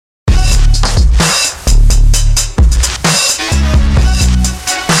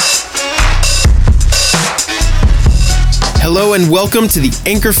Hello and welcome to the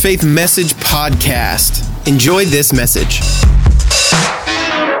Anchor Faith Message Podcast. Enjoy this message.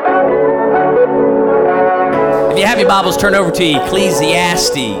 If you have your Bibles, turn over to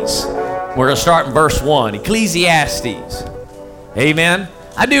Ecclesiastes. We're going to start in verse 1. Ecclesiastes. Amen.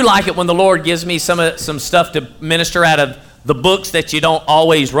 I do like it when the Lord gives me some stuff to minister out of the books that you don't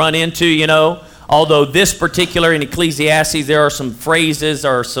always run into, you know. Although this particular in Ecclesiastes, there are some phrases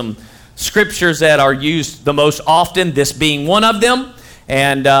or some scriptures that are used the most often, this being one of them.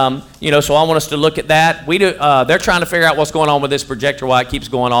 And, so I want us to look at that. They're trying to figure out what's going on with this projector, why it keeps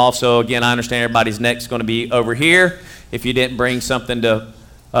going off. So, again, I understand everybody's neck's going to be over here if you didn't bring something to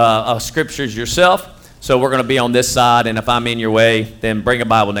scriptures yourself. So we're going to be on this side, and if I'm in your way, then bring a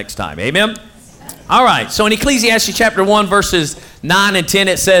Bible next time. Amen? All right, so in Ecclesiastes chapter 1, verses 9 and 10,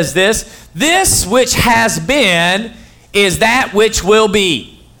 it says this: "This which has been is that which will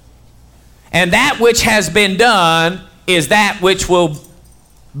be. And that which has been done is that which will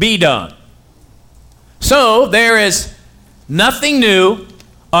be done. So there is nothing new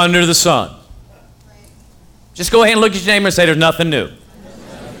under the sun." Just go ahead and look at your neighbor and say, there's nothing new.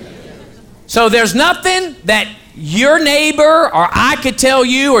 So there's nothing that your neighbor or I could tell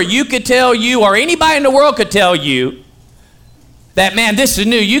you or you could tell you or anybody in the world could tell you that, man, this is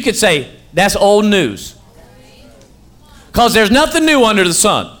new. You could say, that's old news. Because there's nothing new under the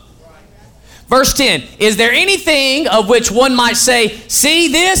sun. Verse 10, "Is there anything of which one might say, see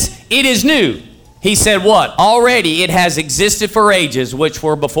this, it is new?" He said, what? "Already it has existed for ages which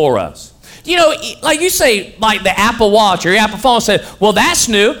were before us." You know, like you say, like the Apple Watch or your Apple phone said, well, that's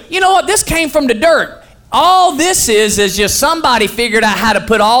new. You know what? This came from the dirt. All this is just somebody figured out how to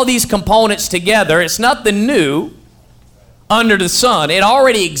put all these components together. It's nothing new under the sun. It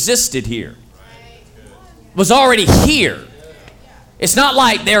already existed here. It was already here. It's not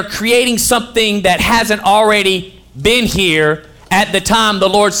like they're creating something that hasn't already been here at the time the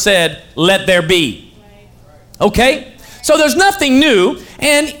Lord said, let there be. Okay? So there's nothing new.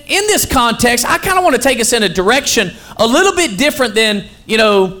 And in this context, I kind of want to take us in a direction a little bit different than,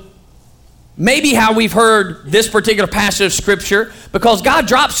 maybe how we've heard this particular passage of Scripture, because God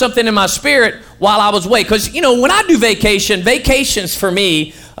dropped something in my spirit while I was away. Because, when I do vacations for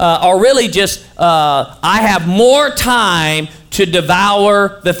me are really just, I have more time to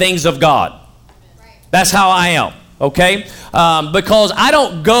devour the things of God. That's how I am, okay? Because I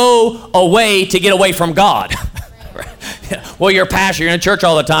don't go away to get away from God. Well, you're a pastor, you're in church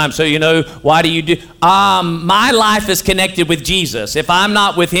all the time, so why do you do? My life is connected with Jesus. If I'm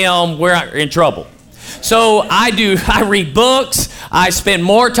not with Him, we're in trouble. So I read books, I spend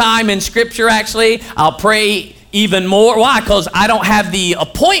more time in Scripture actually, I'll pray even more. Why? Because I don't have the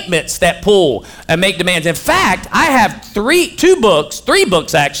appointments that pull and make demands. In fact, I have three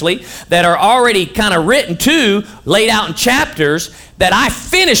books actually, that are already kind of written laid out in chapters, that I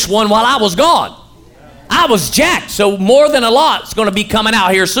finished one while I was gone. I was jacked, so more than a lot is going to be coming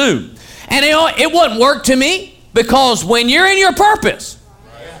out here soon. And it wouldn't work to me, because when you're in your purpose,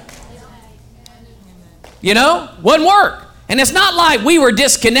 wouldn't work. And it's not like we were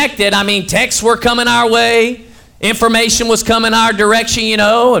disconnected. I mean, texts were coming our way. Information was coming our direction,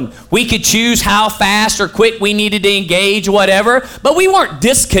 and we could choose how fast or quick we needed to engage, whatever. But we weren't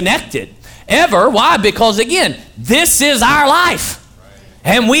disconnected ever. Why? Because, again, this is our life.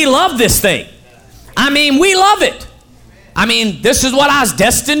 And we love this thing. I mean, we love it. I mean, this is what I was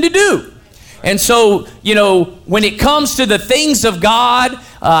destined to do. And so, when it comes to the things of God,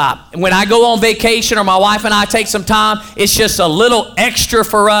 when I go on vacation or my wife and I take some time, it's just a little extra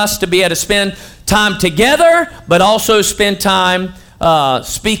for us to be able to spend time together, but also spend time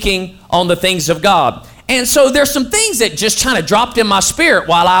speaking on the things of God. And so there's some things that just kind of dropped in my spirit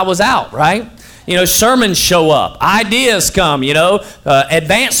while I was out, right? Sermons show up, ideas come,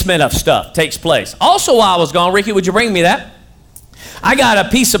 advancement of stuff takes place. Also, while I was gone, Ricky, would you bring me that? I got a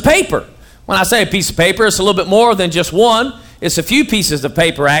piece of paper. When I say a piece of paper, it's a little bit more than just one. It's a few pieces of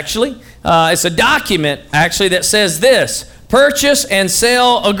paper, actually. It's a document, actually, that says this: purchase and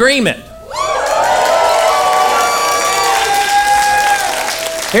sale agreement.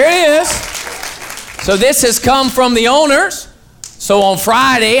 Here it is. So this has come from the owners. So on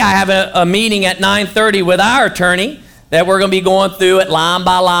Friday, I have a meeting at 9:30 with our attorney that we're going to be going through it line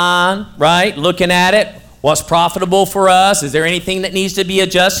by line, right? Looking at it. What's profitable for us? Is there anything that needs to be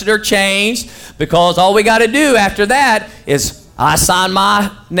adjusted or changed? Because all we got to do after that is I sign my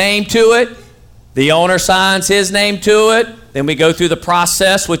name to it. The owner signs his name to it. Then we go through the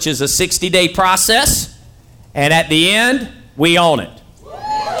process, which is a 60-day process. And at the end, we own it.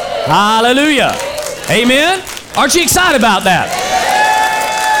 Hallelujah. Amen. Aren't you excited about that?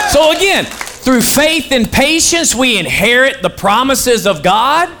 So again, through faith and patience, we inherit the promises of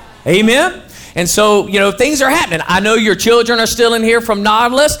God. Amen. And so, things are happening. I know your children are still in here from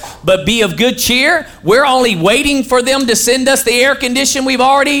Nautilus, but be of good cheer. We're only waiting for them to send us the air condition we've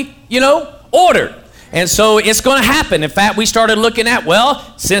already, ordered. And so it's going to happen. In fact, we started looking at,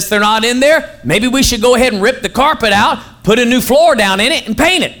 since they're not in there, maybe we should go ahead and rip the carpet out, put a new floor down in it, and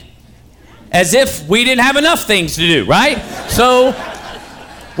paint it. As if we didn't have enough things to do, right? So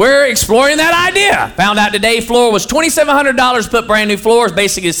we're exploring that idea. Found out today floor was $2,700 to put brand new floors,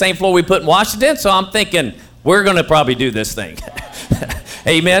 basically the same floor we put in Washington. So I'm thinking we're going to probably do this thing.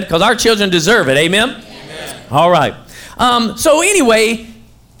 Amen. Because our children deserve it. Amen. Amen. All right. So anyway,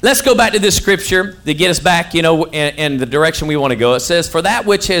 let's go back to this scripture to get us back, in the direction we want to go. It says, "For that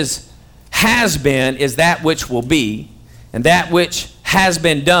which has been is that which will be, and that which has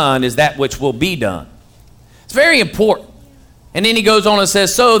been done is that which will be done." It's very important. And then he goes on and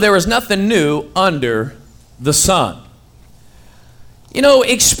says, "So there is nothing new under the sun."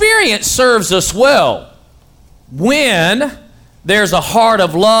 Experience serves us well when there's a heart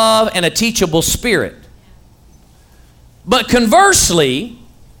of love and a teachable spirit. But conversely,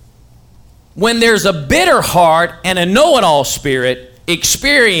 when there's a bitter heart and a know-it-all spirit,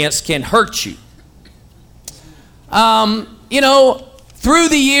 experience can hurt you. Through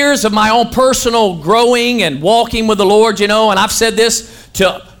the years of my own personal growing and walking with the Lord, and I've said this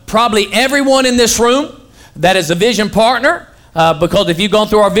to probably everyone in this room that is a vision partner, because if you've gone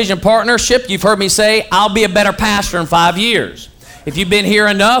through our vision partnership, you've heard me say, I'll be a better pastor in 5 years. If you've been here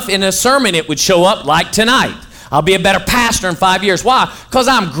enough, in a sermon, it would show up like tonight. I'll be a better pastor in 5 years. Why? Because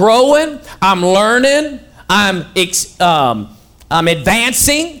I'm growing, I'm learning, I'm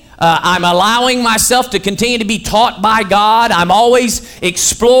advancing. I'm allowing myself to continue to be taught by God. I'm always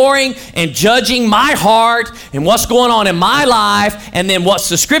exploring and judging my heart and what's going on in my life, and then what's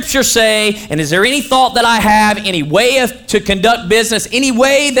the scripture say, and is there any thought that I have, any way to conduct business, any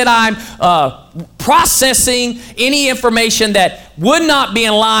way that I'm processing any information that would not be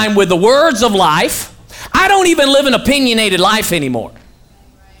in line with the words of life. I don't even live an opinionated life anymore.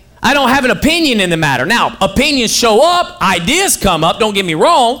 I don't have an opinion in the matter. Now, opinions show up, ideas come up, don't get me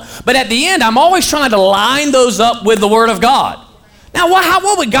wrong, but at the end, I'm always trying to line those up with the Word of God. Now,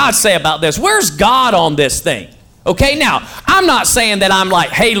 what would God say about this? Where's God on this thing? Okay, now, I'm not saying that I'm like,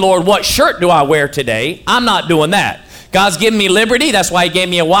 hey, Lord, what shirt do I wear today? I'm not doing that. God's given me liberty. That's why He gave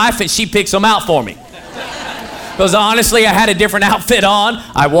me a wife, and she picks them out for me. Because honestly, I had a different outfit on.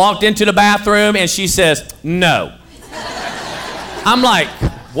 I walked into the bathroom, and she says, no. I'm like,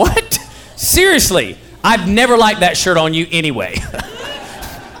 what? Seriously, I've never liked that shirt on you anyway.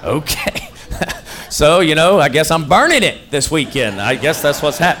 Okay. So, I guess I'm burning it this weekend. I guess that's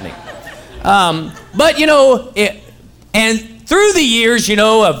what's happening. But, and through the years,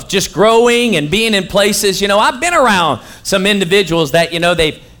 of just growing and being in places, I've been around some individuals that,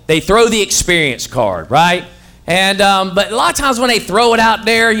 they throw the experience card, right? And, but a lot of times when they throw it out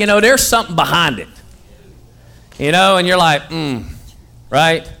there, there's something behind it. And you're like,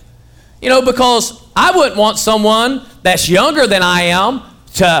 right? Because I wouldn't want someone that's younger than I am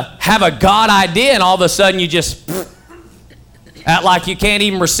to have a God idea and all of a sudden you just act like you can't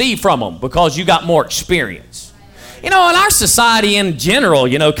even receive from them because you got more experience. And our society in general,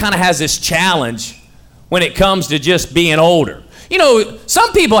 kind of has this challenge when it comes to just being older.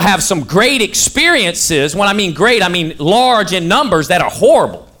 Some people have some great experiences. When I mean great, I mean large in numbers that are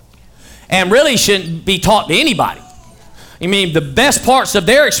horrible and really shouldn't be taught to anybody. I mean, the best parts of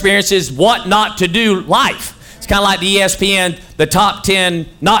their experience is what not to do life. It's kind of like the ESPN, the top 10,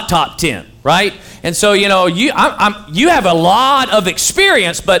 not top 10, right? And so, you have a lot of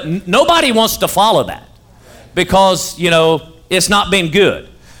experience, but nobody wants to follow that because, it's not been good.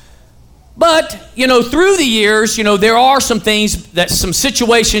 But, through the years, there are some things some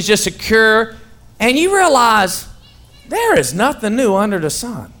situations just occur, and you realize there is nothing new under the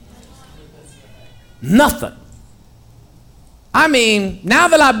sun. Nothing. I mean, now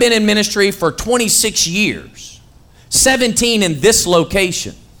that I've been in ministry for 26 years, 17 in this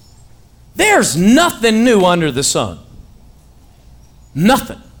location, there's nothing new under the sun.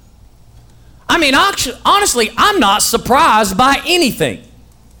 Nothing. I mean, honestly, I'm not surprised by anything.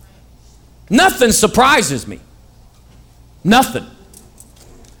 Nothing surprises me. Nothing.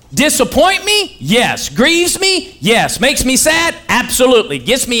 Disappoint me? Yes. Grieves me? Yes. Makes me sad? Absolutely.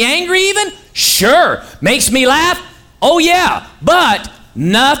 Gets me angry even? Sure. Makes me laugh? Oh yeah. But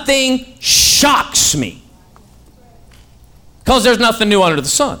nothing shocks me. Because there's nothing new under the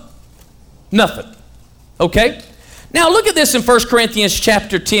sun. Nothing. Okay? Now look at this in 1 Corinthians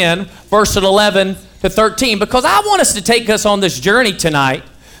chapter 10, verse 11 to 13, because I want us to take us on this journey tonight.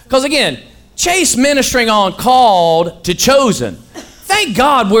 Because again, Chase ministering on called to chosen. Thank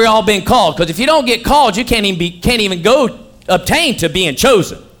God we're all been called, because if you don't get called, you can't even go obtain to being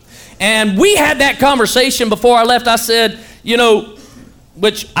chosen. And we had that conversation before I left. I said,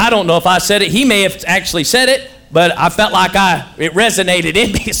 which I don't know if I said it. He may have actually said it, but I felt like it resonated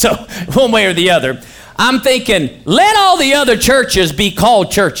in me. So one way or the other, I'm thinking, let all the other churches be called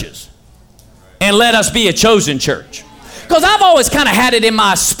churches, and let us be a chosen church. Because I've always kind of had it in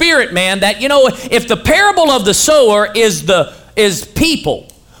my spirit, man, that, if the parable of the sower is people,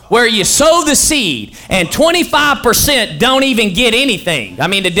 where you sow the seed and 25% don't even get anything. I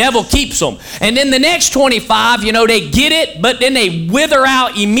mean, the devil keeps them. And then the next 25, they get it, but then they wither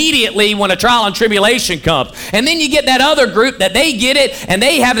out immediately when a trial and tribulation comes. And then you get that other group that they get it, and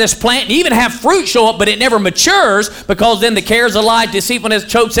they have this plant and even have fruit show up, but it never matures, because then the cares of life, deceitfulness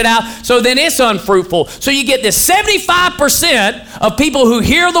chokes it out. So then it's unfruitful. So you get this 75% of people who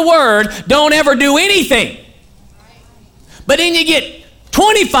hear the word don't ever do anything. But then you get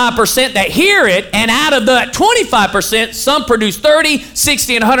 25% that hear it, and out of that 25%, some produce 30,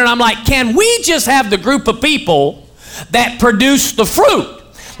 60, and 100. I'm like, can we just have the group of people that produce the fruit?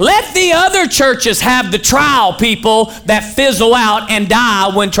 Let the other churches have the trial people that fizzle out and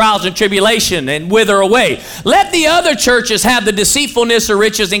die when trials and tribulation and wither away. Let the other churches have the deceitfulness of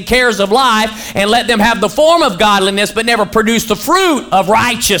riches and cares of life, and let them have the form of godliness but never produce the fruit of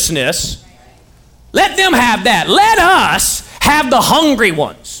righteousness. Let them have that. Let us have the hungry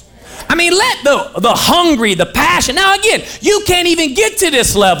ones. I mean, let the hungry, the passion. Now again, you can't even get to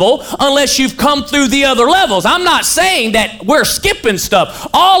this level unless you've come through the other levels. I'm not saying that we're skipping stuff.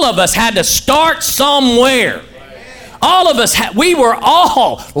 All of us had to start somewhere. All of us, we were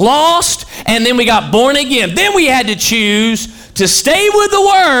all lost, and then we got born again. Then we had to choose to stay with the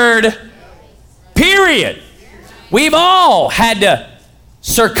word, period. We've all had to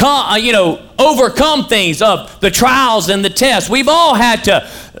overcome things of the trials and the tests. We've all had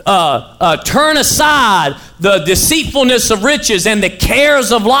to turn aside the deceitfulness of riches and the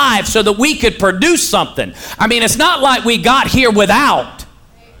cares of life so that we could produce something. I mean, it's not like we got here without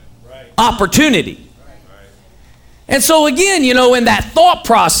opportunity. And so again, in that thought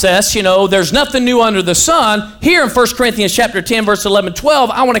process, there's nothing new under the sun. Here in 1 Corinthians chapter 10, verse 11,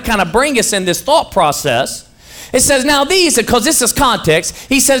 12, I want to kind of bring us in this thought process. It says, now these, because this is context,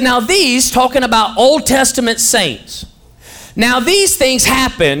 he says, now these, talking about Old Testament saints. Now these things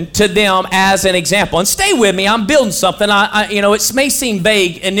happen to them as an example. And stay with me, I'm building something. It may seem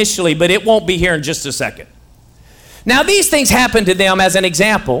vague initially, but it won't be here in just a second. Now these things happen to them as an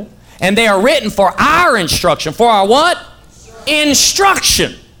example, and they are written for our instruction. For our what?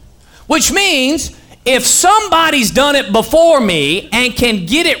 Instruction. Which means, if somebody's done it before me and can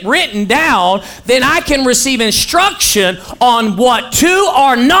get it written down, then I can receive instruction on what to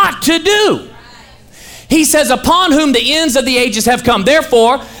or not to do. He says, upon whom the ends of the ages have come.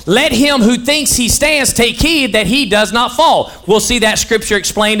 Therefore, let him who thinks he stands take heed that he does not fall. We'll see that scripture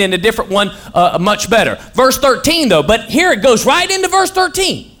explained in a different one much better. Verse 13, though. But here it goes right into verse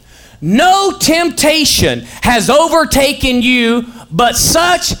 13. No temptation has overtaken you, but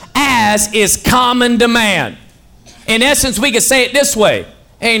such as is common to man. In essence, we could say it this way.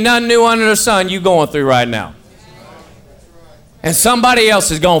 Ain't nothing new under the sun you going through right now. And somebody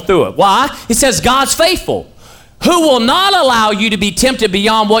else is going through it. Why? He says God's faithful, who will not allow you to be tempted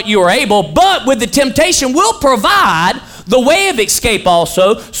beyond what you are able, but with the temptation will provide the way of escape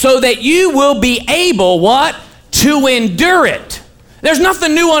also, so that you will be able, what? To endure it. There's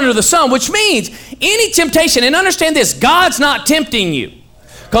nothing new under the sun, which means any temptation, and understand this, God's not tempting you,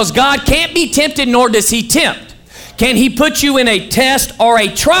 because God can't be tempted, nor does he tempt. Can he put you in a test or a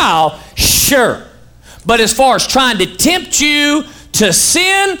trial? Sure. But as far as trying to tempt you to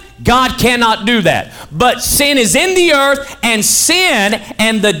sin, God cannot do that. But sin is in the earth, and sin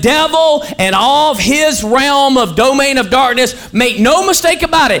and the devil and all of his realm of domain of darkness, make no mistake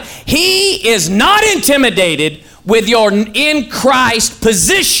about it, he is not intimidated with your in Christ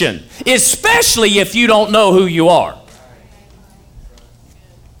position, especially if you don't know who you are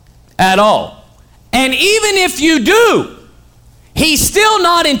at all. And even if you do, he's still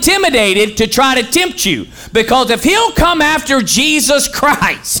not intimidated to try to tempt you, because if he'll come after Jesus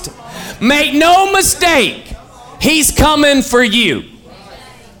Christ, make no mistake, he's coming for you.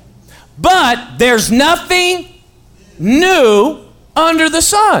 But there's nothing new under the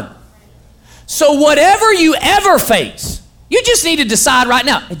sun. So whatever you ever face, you just need to decide right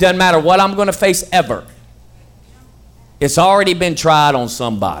now. It doesn't matter what I'm going to face ever. It's already been tried on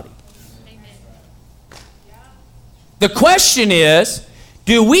somebody. The question is,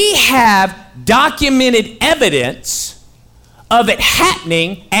 do we have documented evidence of it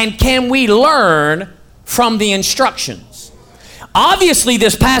happening, and can we learn from the instructions? Obviously,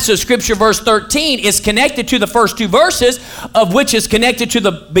 this passage of Scripture, verse 13, is connected to the first two verses, of which is connected to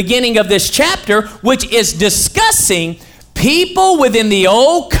the beginning of this chapter, which is discussing people within the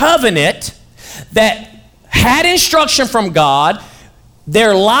old covenant that had instruction from God.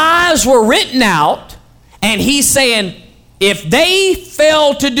 Their lives were written out, and he's saying, if they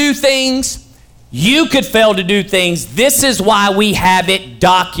fail to do things, you could fail to do things. This is why we have it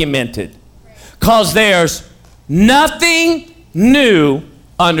documented. Because there's nothing new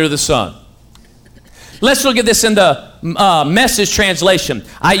under the sun. Let's look at this in the Message translation.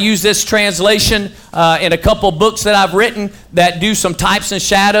 I use this translation in a couple books that I've written that do some types and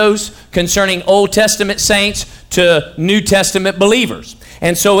shadows concerning Old Testament saints to New Testament believers.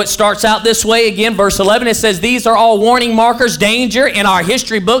 And so it starts out this way again, verse 11. It says, these are all warning markers, danger in our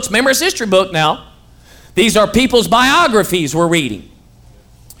history books. Remember, it's history book now. These are people's biographies we're reading.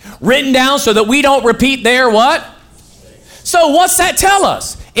 Written down so that we don't repeat their what? So what's that tell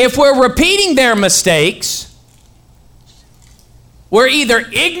us? If we're repeating their mistakes, we're either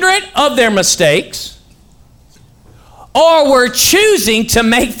ignorant of their mistakes or we're choosing to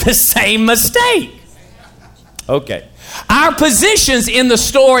make the same mistake. Okay. Our positions in the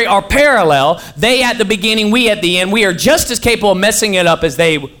story are parallel. They at the beginning, we at the end. We are just as capable of messing it up as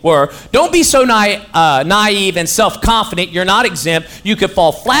they were. Don't be so naive and self-confident. You're not exempt. You could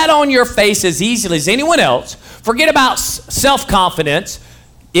fall flat on your face as easily as anyone else. Forget about self-confidence.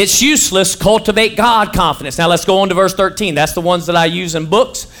 It's useless. Cultivate God confidence. Now let's go on to verse 13. That's the ones that I use in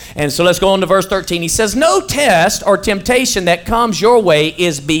books. And so let's go on to verse 13. He says, no test or temptation that comes your way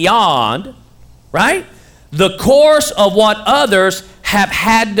is beyond, right, the course of what others have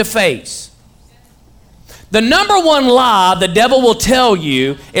had to face. The number one lie the devil will tell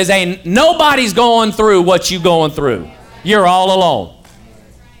you is nobody's going through what you're going through. You're all alone.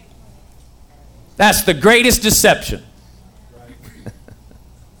 That's the greatest deception.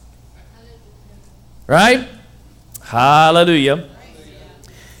 Right? Hallelujah.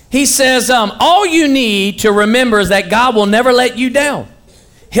 He says, all you need to remember is that God will never let you down.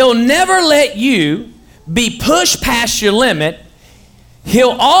 He'll never let you be pushed past your limit.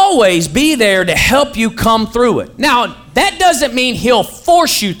 He'll always be there to help you come through it. Now, that doesn't mean he'll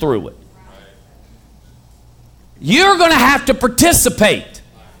force you through it. You're going to have to participate.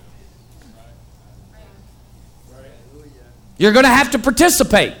 You're going to have to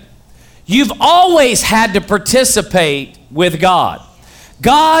participate. You've always had to participate with God.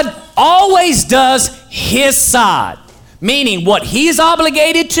 God always does his side, meaning what he's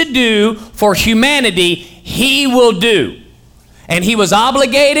obligated to do for humanity, he will do. And he was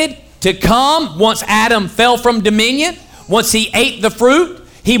obligated to come once Adam fell from dominion, once he ate the fruit.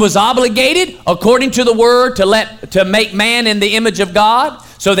 He was obligated, according to the word, to make man in the image of God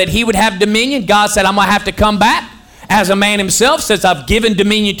so that he would have dominion. God said, I'm going to have to come back as a man himself. Since I've given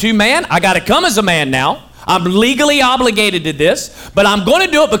dominion to man, I got to come as a man now. I'm legally obligated to this, but I'm going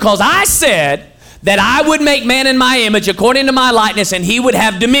to do it because I said that I would make man in my image according to my likeness and he would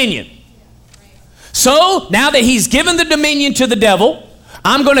have dominion. So now that he's given the dominion to the devil,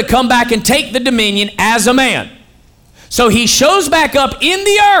 I'm going to come back and take the dominion as a man. So he shows back up in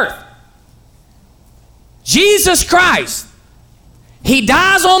the earth. Jesus Christ, he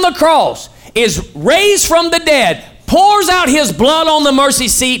dies on the cross, is raised from the dead, pours out his blood on the mercy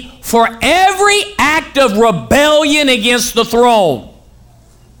seat for every act of rebellion against the throne.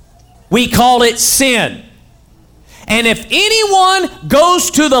 We call it sin. And if anyone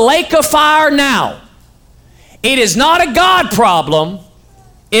goes to the lake of fire now, it is not a God problem,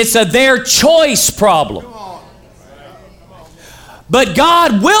 it's a their choice problem. But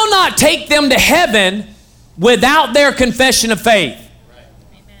God will not take them to heaven without their confession of faith.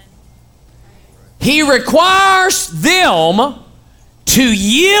 He requires them to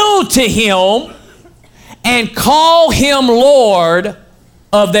yield to him and call him Lord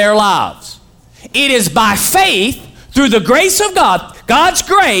of their lives. It is by faith, through the grace of God, God's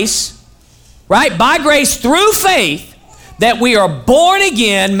grace, right? By grace through faith, that we are born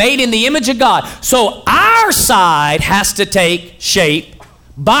again, made in the image of God. So our side has to take shape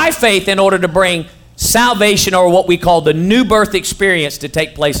by faith in order to bring salvation, or what we call the new birth experience, to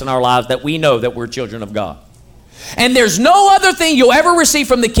take place in our lives, that we know that we're children of God. And there's no other thing you'll ever receive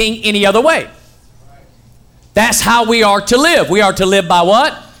from the King any other way. That's how we are to live. We are to live by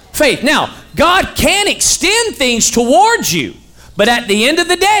what? Faith. Now, God can extend things towards you, but at the end of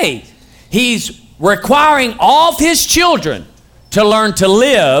the day, he's requiring all of his children to learn to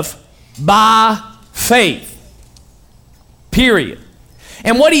live by faith. Period.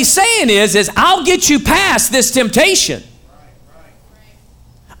 And what he's saying is I'll get you past this temptation.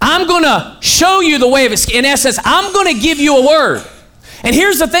 I'm going to show you the way of escape. In essence, I'm going to give you a word. And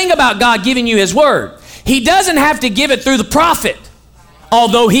here's the thing about God giving you his word. He doesn't have to give it through the prophet,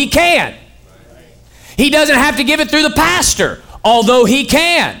 although he can. He doesn't have to give it through the pastor, although he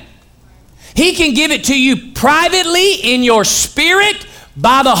can. He can give it to you privately in your spirit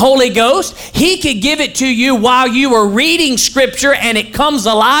by the Holy Ghost. He could give it to you while you are reading Scripture and it comes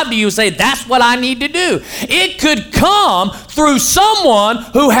alive to you and say, that's what I need to do. It could come through someone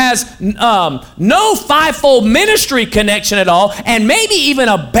who has no fivefold ministry connection at all, and maybe even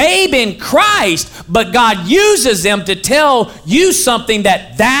a babe in Christ, but God uses them to tell you something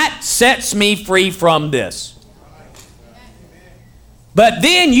that sets me free from this. But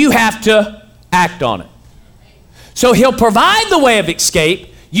then you have to act on it. So he'll provide the way of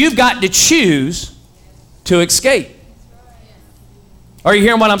escape. You've got to choose to escape. Are you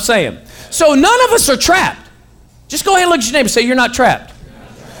hearing what I'm saying? So none of us are trapped. Just go ahead and look at your neighbor and say, you're not trapped.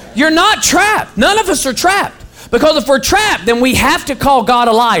 You're not trapped. None of us are trapped. Because if we're trapped, then we have to call God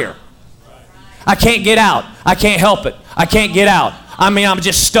a liar. I can't get out. I can't help it. I can't get out. I'm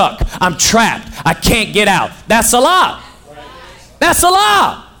just stuck. I'm trapped. I can't get out. That's a lie. That's a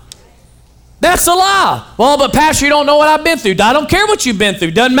lie. That's a lie. Well, but Pastor, you don't know what I've been through. I don't care what you've been through.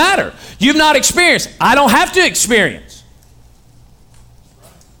 Doesn't matter. You've not experienced. I don't have to experience.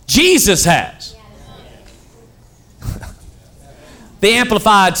 Jesus has. The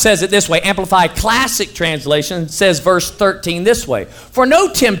Amplified says it this way. Amplified Classic Translation says verse 13 this way. For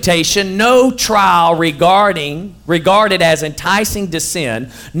no temptation, no trial regarded as enticing to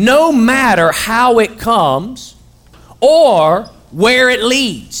sin, no matter how it comes or where it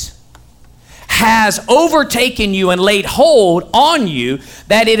leads, has overtaken you and laid hold on you,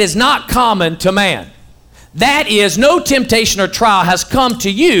 that it is not common to man. That is, no temptation or trial has come to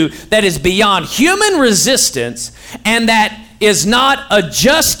you that is beyond human resistance and that is not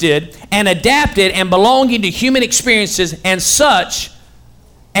adjusted and adapted and belonging to human experiences and such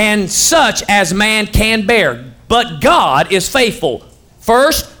as man can bear. But God is faithful,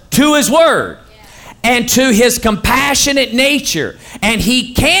 first to his word, and to his compassionate nature. And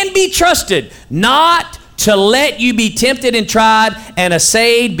he can be trusted not to let you be tempted and tried and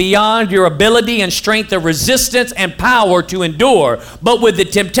assayed beyond your ability and strength of resistance and power to endure. But with the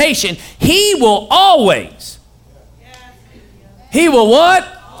temptation, he will always. He will what?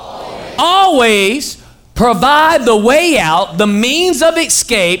 Always provide the way out, the means of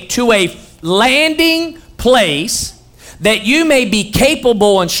escape to a landing place that you may be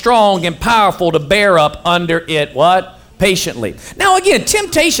capable and strong and powerful to bear up under it, what? Patiently. Now again,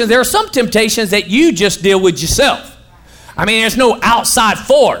 temptations, there are some temptations that you just deal with yourself. There's no outside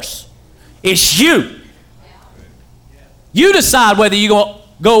force. It's you. You decide whether you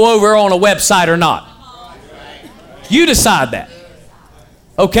go over on a website or not. You decide that.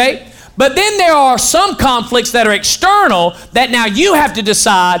 Okay? But then there are some conflicts that are external that now you have to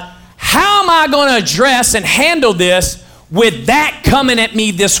decide, how am I going to address and handle this with that coming at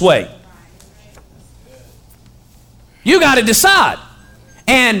me this way? You got to decide.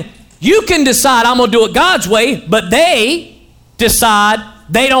 And you can decide, I'm going to do it God's way, but they decide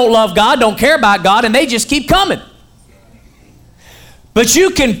they don't love God, don't care about God, and they just keep coming. But you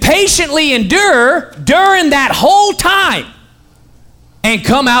can patiently endure during that whole time and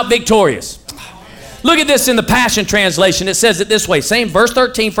come out victorious. Look at this in the Passion Translation. It says it this way. Same verse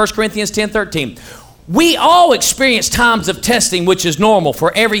 13, 1 Corinthians 10:13. We all experience times of testing, which is normal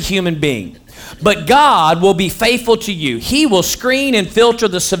for every human being. But God will be faithful to you. He will screen and filter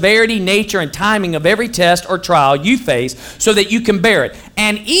the severity, nature, and timing of every test or trial you face so that you can bear it.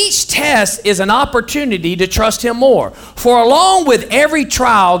 And each test is an opportunity to trust Him more. For along with every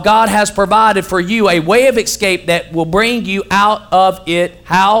trial, God has provided for you a way of escape that will bring you out of it,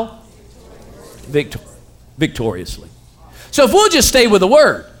 how? Victoriously. So if we'll just stay with the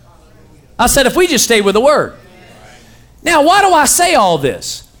Word. I said if we just stay with the Word. Now, why do I say all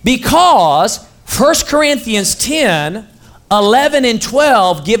this? Because 1 Corinthians 10, 11, and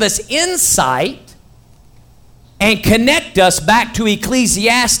 12 give us insight and connect us back to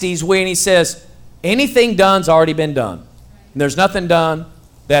Ecclesiastes when he says, anything done's already been done. And there's nothing done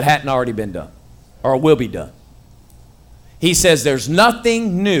that hadn't already been done or will be done. He says there's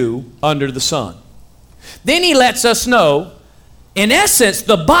nothing new under the sun. Then he lets us know, in essence,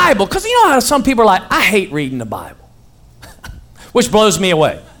 the Bible, because you know how some people are like, I hate reading the Bible, which blows me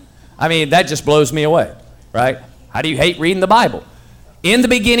away. That just blows me away, right? How do you hate reading the Bible? In the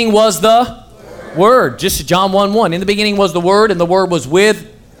beginning was the Word. Just John 1:1. In the beginning was the Word, and the Word was with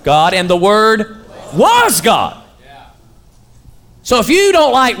God, and the Word was God. So if you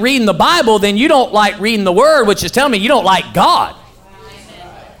don't like reading the Bible, then you don't like reading the Word, which is telling me you don't like God.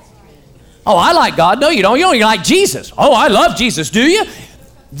 Oh, I like God. No, you don't. You don't even like Jesus. Oh, I love Jesus. Do you?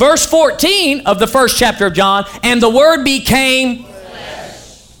 Verse 14 of the first chapter of John, and the Word became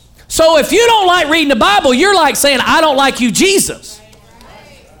flesh. So if you don't like reading the Bible, you're like saying, I don't like you, Jesus.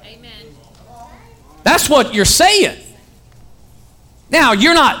 Amen. That's what you're saying. Now,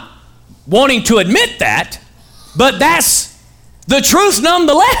 you're not wanting to admit that, but that's the truth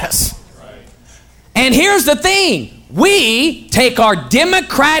nonetheless. And here's the thing. We take our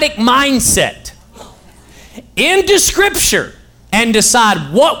democratic mindset into Scripture and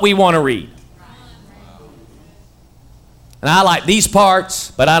decide what we want to read. And I like these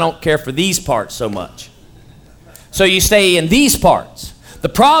parts, but I don't care for these parts so much. So you stay in these parts. The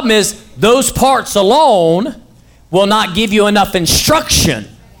problem is those parts alone will not give you enough instruction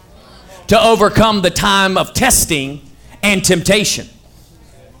to overcome the time of testing and temptation.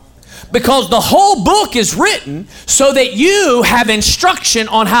 Because the whole book is written so that you have instruction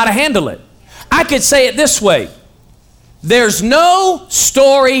on how to handle it. I could say it this way. There's no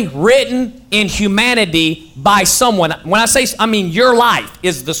story written in humanity by someone. When I mean your life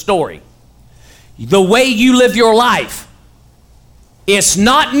is the story. The way you live your life, it's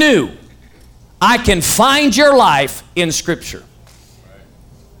not new. I can find your life in Scripture.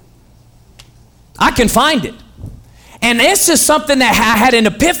 I can find it. And this is something that I had an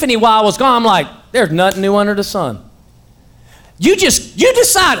epiphany while I was gone. I'm like, there's nothing new under the sun. You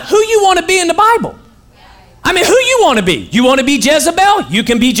decide who you want to be in the Bible. I mean, who you want to be. You want to be Jezebel? You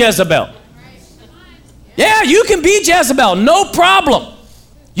can be Jezebel. Yeah, you can be Jezebel. No problem.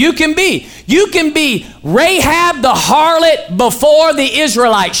 You can be. You can be Rahab the harlot before the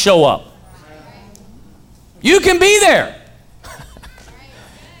Israelites show up. You can be there.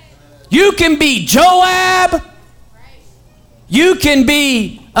 You can be Joab. You can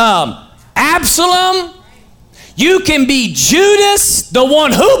be Absalom. You can be Judas, the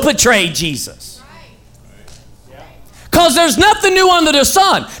one who betrayed Jesus. Because there's nothing new under the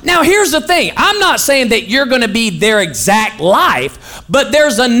sun. Now, here's the thing. I'm not saying that you're going to be their exact life, but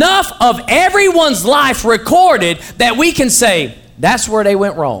there's enough of everyone's life recorded that we can say, that's where they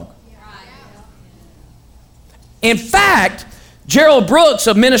went wrong. In fact, Gerald Brooks,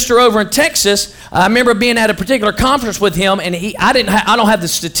 a minister over in Texas, I remember being at a particular conference with him, and I don't have the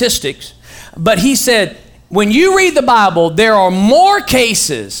statistics, but he said, when you read the Bible, there are more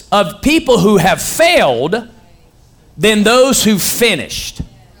cases of people who have failed than those who finished.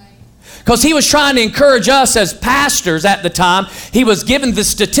 Because he was trying to encourage us as pastors at the time. He was giving the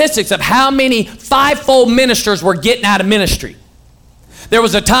statistics of how many fivefold ministers were getting out of ministry. There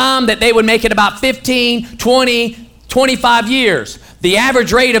was a time that they would make it about 15, 20, 25 years. The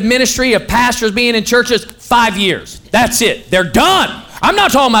average rate of ministry of pastors being in churches, 5 years. That's it. They're done. I'm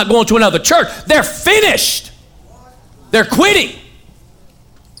not talking about going to another church. They're finished. They're quitting.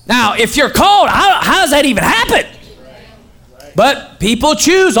 Now, if you're called, how does that even happen? But people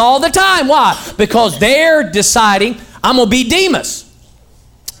choose all the time. Why? Because they're deciding, I'm going to be Demas.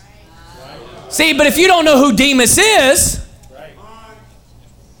 See, but if you don't know who Demas is,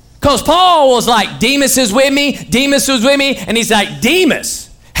 because Paul was like, Demas is with me, Demas was with me, and he's like, Demas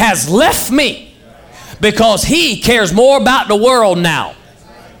has left me because he cares more about the world now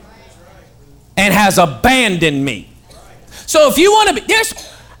and has abandoned me. So if you want to be,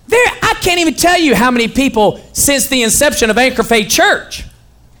 I can't even tell you how many people since the inception of Anchor Faith Church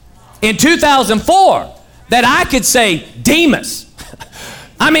in 2004 that I could say, Demas.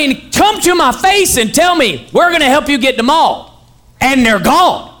 I mean, come to my face and tell me, we're going to help you get them all. And they're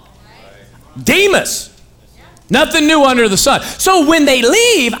gone. Demas. Nothing new under the sun. So when they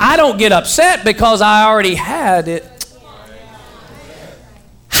leave, I don't get upset because I already had it.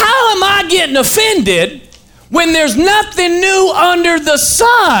 How am I getting offended when there's nothing new under the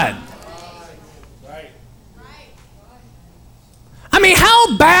sun? I mean,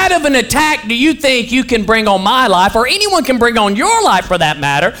 how bad of an attack do you think you can bring on my life, or anyone can bring on your life for that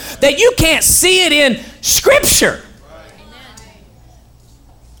matter, that you can't see it in Scripture?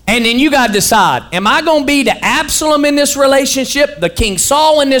 And then you got to decide, am I going to be the Absalom in this relationship, the King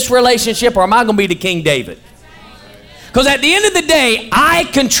Saul in this relationship, or am I going to be the King David? Because at the end of the day, I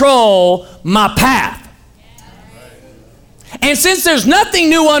control my path. And since there's nothing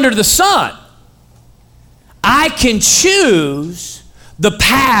new under the sun, I can choose the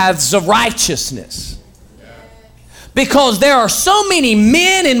paths of righteousness. Because there are so many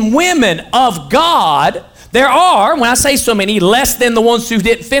men and women of God. There are, when I say so many, less than the ones who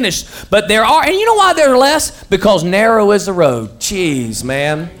didn't finish. But there are, and you know why there are less? Because narrow is the road. Jeez,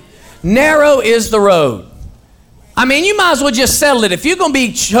 man. Narrow is the road. I mean, you might as well just settle it. If you're going to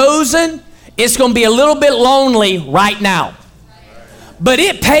be chosen, it's going to be a little bit lonely right now. but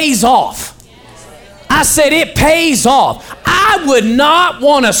it pays off. I said it pays off. I would not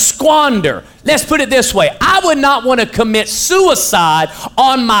want to squander. Let's put it this way. I would not want to commit suicide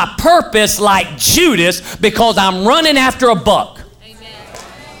on my purpose like Judas because I'm running after a buck.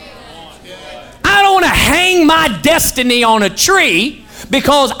 I don't want to hang my destiny on a tree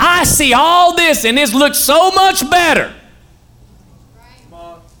because I see all this and this looks so much better.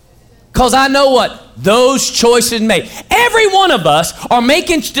 Because I know what? Those choices made. Every one of us are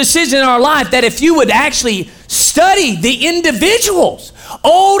making decisions in our life that if you would actually study the individuals,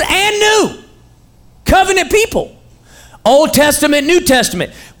 old and new, covenant people, Old Testament, New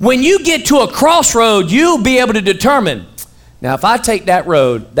Testament, when you get to a crossroad, you'll be able to determine, now if I take that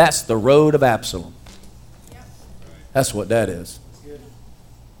road, that's the road of Absalom. That's what that is.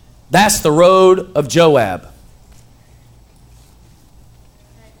 That's the road of Joab.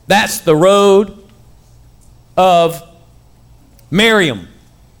 That's the road of Miriam.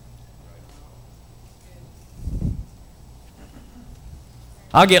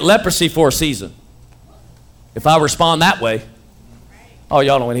 I'll get leprosy for a season if I respond that way. Oh,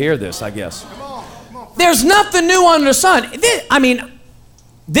 y'all don't want to hear this, I guess. There's nothing new under the sun.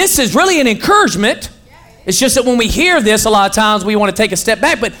 This is really an encouragement. It's just that when we hear this, a lot of times we want to take a step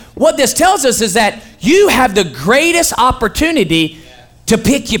back. But what this tells us is that you have the greatest opportunity to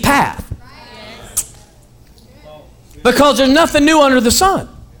pick your path. Because there's nothing new under the sun.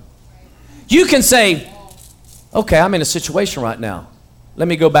 You can say, okay, I'm in a situation right now. Let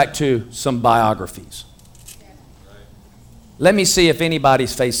me go back to some biographies. Let me see if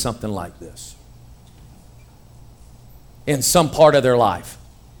anybody's faced something like this in some part of their life.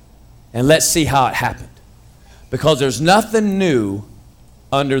 And let's see how it happened. Because there's nothing new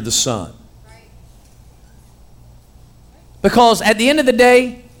under the sun. Because at the end of the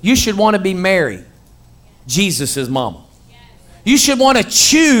day, you should want to be Mary, Jesus' mama. You should want to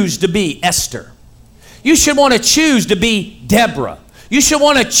choose to be Esther. You should want to choose to be Deborah. You should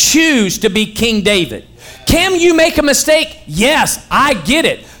want to choose to be King David. Can you make a mistake? Yes, I get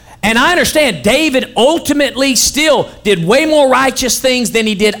it. And I understand David ultimately still did way more righteous things than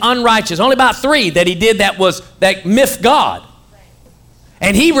he did unrighteous. Only about 3 that he did that miffed God.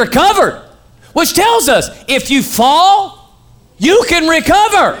 And he recovered, which tells us if you fall, you can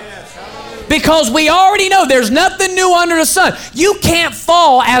recover. Because we already know there's nothing new under the sun. You can't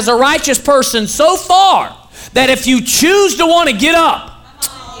fall as a righteous person so far that if you choose to want to get up.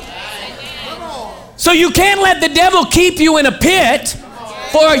 So you can't let the devil keep you in a pit.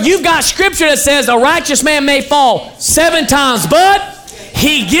 For you've got scripture that says a righteous man may fall 7 times, but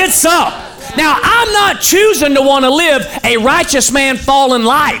he gets up. Now, I'm not choosing to want to live a righteous man fallen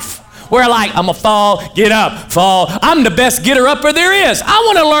life. Where like, I'm going to fall, get up, fall. I'm the best getter-upper there is. I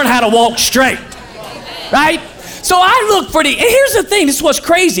want to learn how to walk straight. Right? So I look for and here's the thing, this is what's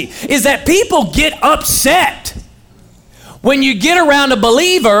crazy, is that people get upset when you get around a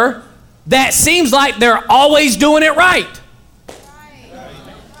believer that seems like they're always doing it right.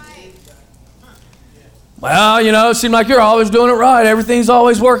 Well, it seems like you're always doing it right. Everything's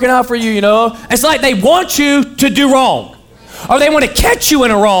always working out for you, It's like they want you to do wrong. Or they want to catch you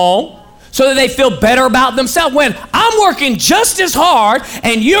in a wrong so that they feel better about themselves. When I'm working just as hard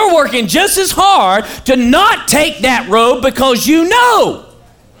and you're working just as hard to not take that road because you know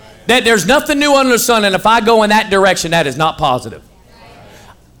that there's nothing new under the sun. And if I go in that direction, that is not positive.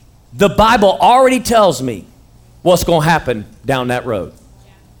 The Bible already tells me what's going to happen down that road.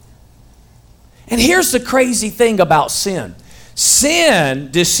 And here's the crazy thing about sin. Sin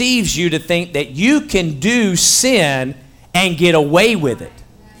deceives you to think that you can do sin and get away with it.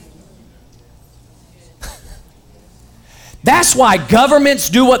 That's why governments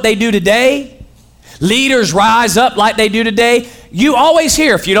do what they do today. Leaders rise up like they do today. You always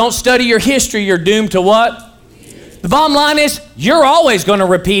hear, if you don't study your history, you're doomed to what? The bottom line is, you're always going to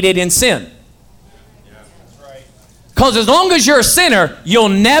repeat it in sin. Because as long as you're a sinner, you'll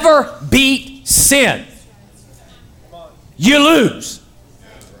never beat sin. You lose.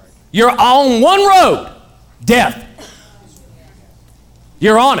 You're on one road, death.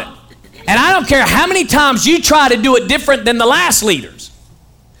 You're on it. And I don't care how many times you try to do it different than the last leaders.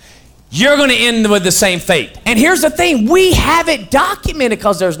 You're going to end with the same fate. And here's the thing. We have it documented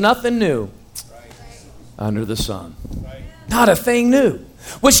because there's nothing new under the sun. Not a thing new.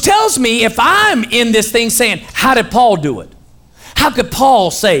 Which tells me if I'm in this thing saying, how did Paul do it? How could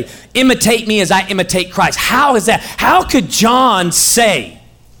Paul say, imitate me as I imitate Christ? How is that? How could John say,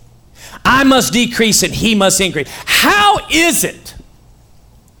 I must decrease and he must increase? How is it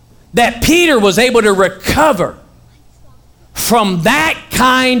that Peter was able to recover from that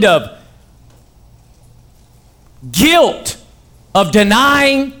kind of guilt of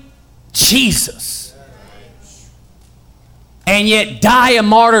denying Jesus and yet die a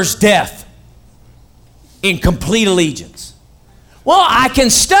martyr's death in complete allegiance? Well, I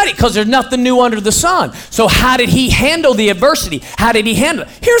can study because there's nothing new under the sun. So how did he handle the adversity? How did he handle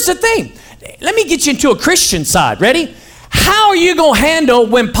it? Here's the thing. Let me get you into a Christian side. Ready? How are you going to handle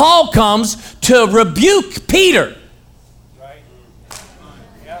when Paul comes to rebuke Peter?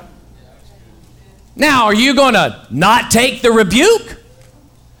 Now, are you going to not take the rebuke?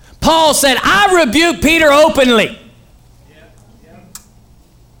 Paul said, I rebuke Peter openly.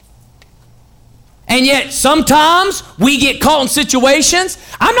 And yet, sometimes we get caught in situations.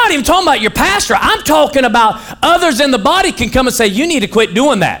 I'm not even talking about your pastor. I'm talking about others in the body can come and say, you need to quit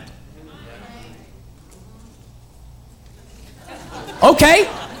doing that. Okay.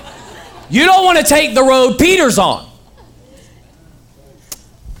 You don't want to take the road Peter's on.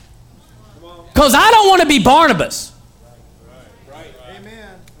 Because I don't want to be Barnabas.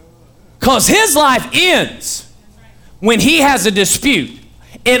 Because his life ends when he has a dispute.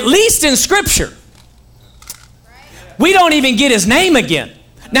 At least in Scripture. We don't even get his name again.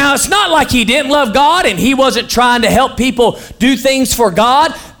 Now, it's not like he didn't love God and he wasn't trying to help people do things for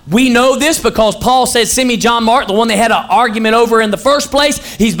God. We know this because Paul said, send me John Mark, the one they had an argument over in the first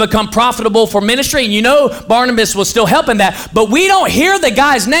place. He's become profitable for ministry. And you know Barnabas was still helping that. But we don't hear the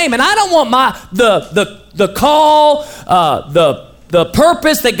guy's name. And I don't want the call, the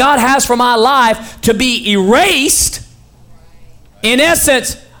purpose that God has for my life to be erased. In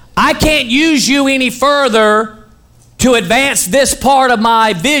essence, I can't use you any further to advance this part of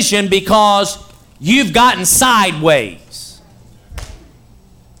my vision because you've gotten sideways.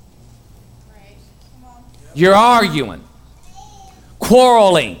 You're arguing,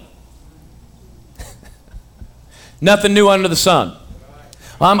 quarreling. Nothing new under the sun.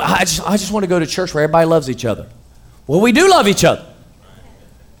 I just want to go to church where everybody loves each other. Well, we do love each other.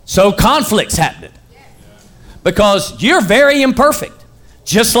 So conflict's happening. Because you're very imperfect,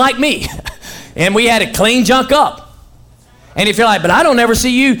 just like me. And we had to clean junk up. And if you're like, but I don't ever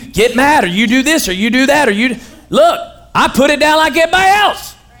see you get mad or you do this or you do that or you... Look, I put it down like everybody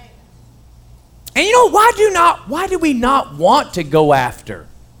else. And you know, why do we not want to go after?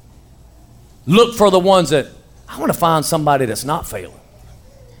 Look for the ones that... I want to find somebody that's not failing.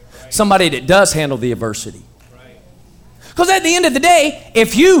 Somebody that does handle the adversity. Because at the end of the day,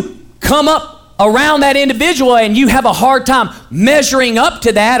 if you come up around that individual and you have a hard time measuring up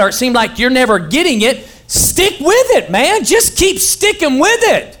to that or it seems like you're never getting it, stick with it, man. Just keep sticking with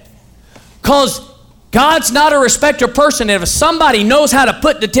it. Because God's not a respecter of person. And if somebody knows how to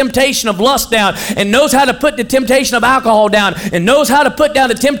put the temptation of lust down and knows how to put the temptation of alcohol down and knows how to put down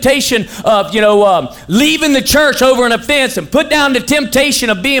the temptation of, leaving the church over an offense and put down the temptation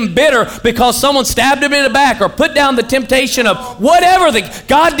of being bitter because someone stabbed him in the back or put down the temptation of whatever.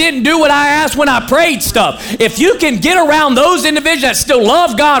 God didn't do what I asked when I prayed stuff. If you can get around those individuals that still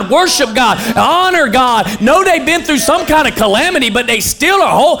love God, worship God, honor God, know they've been through some kind of calamity, but they still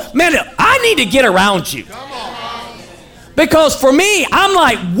are whole. Man, I need to get around you. Because for me, I'm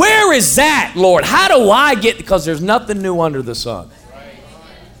like, where is that, Lord? How do I get, because there's nothing new under the sun.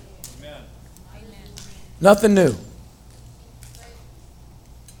 Nothing new.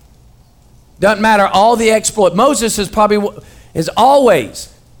 Doesn't matter all the exploit. Moses is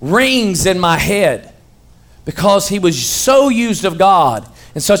always rings in my head because he was so used of God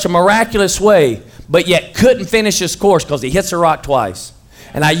in such a miraculous way, but yet couldn't finish his course because he hits a rock twice.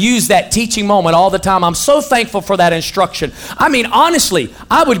 And I use that teaching moment all the time. I'm so thankful for that instruction. I mean, honestly,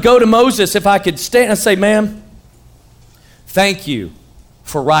 I would go to Moses if I could stand and say, "Ma'am, thank you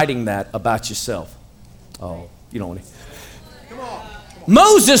for writing that about yourself." Oh, you don't want to.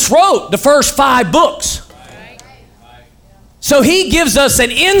 Moses wrote the first 5 books. So he gives us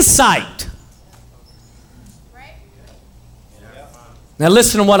an insight. Now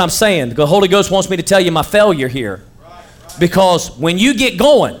listen to what I'm saying. The Holy Ghost wants me to tell you my failure here. Because when you get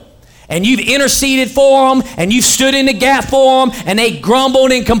going and you've interceded for them and you've stood in the gap for them and they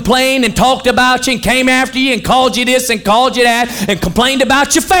grumbled and complained and talked about you and came after you and called you this and called you that and complained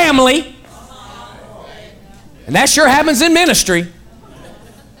about your family, and that sure happens in ministry.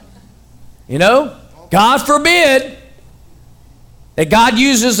 You know, God forbid that God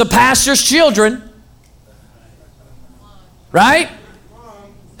uses a pastor's children, right?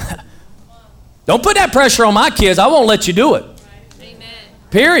 Don't put that pressure on my kids. I won't let you do it. Amen.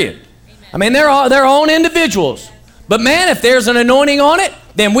 Period. Amen. I mean, they're their own individuals. But man, if there's an anointing on it,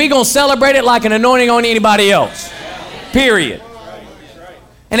 then we're going to celebrate it like an anointing on anybody else. Period.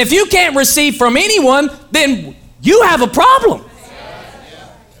 And if you can't receive from anyone, then you have a problem.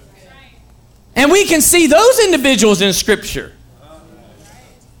 And we can see those individuals in Scripture.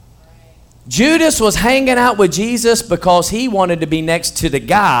 Judas was hanging out with Jesus because he wanted to be next to the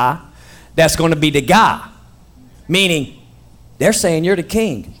guy that's going to be the guy. Meaning, they're saying you're the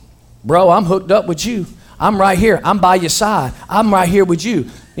king. Bro, I'm hooked up with you. I'm right here. I'm by your side. I'm right here with you.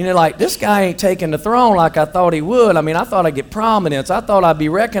 You know, like, this guy ain't taking the throne like I thought he would. I mean, I thought I'd get prominence. I thought I'd be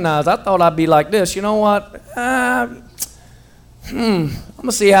recognized. I thought I'd be like this. You know what? I'm going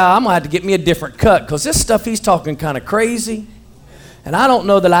to see how I'm going to have to get me a different cut, because this stuff he's talking kind of crazy. And I don't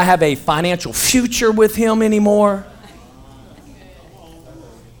know that I have a financial future with him anymore.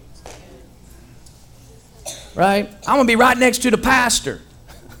 Right? I'm going to be right next to the pastor.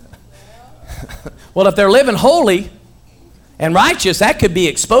 Well, if they're living holy and righteous, that could be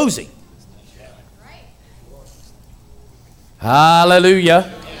exposing.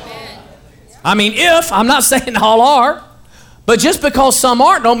 Hallelujah. I mean, I'm not saying all are, but just because some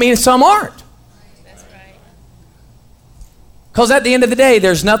aren't don't mean some aren't. Because at the end of the day,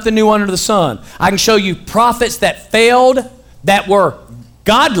 there's nothing new under the sun. I can show you prophets that failed that were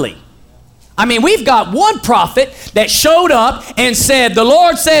godly. I mean, we've got one prophet that showed up and said, the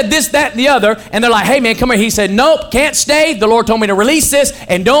Lord said this, that, and the other. And they're like, hey, man, come here. He said, nope, can't stay. The Lord told me to release this,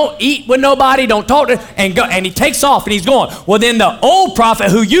 and don't eat with nobody, don't talk to, and go. And he takes off and he's going. Well, then the old prophet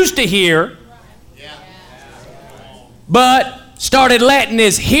who used to hear, but started letting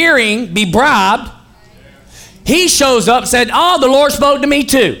his hearing be bribed, he shows up and said, oh, the Lord spoke to me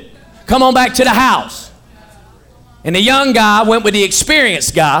too. Come on back to the house. And the young guy went with the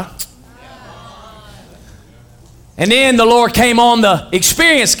experienced guy. And then the Lord came on the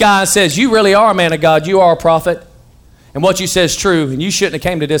experienced guy and says, you really are a man of God. You are a prophet. And what you say is true. And you shouldn't have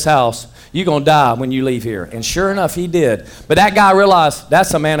came to this house. You're going to die when you leave here. And sure enough, he did. But that guy realized,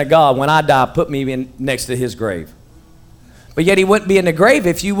 that's a man of God. When I die, put me in next to his grave. But yet he wouldn't be in the grave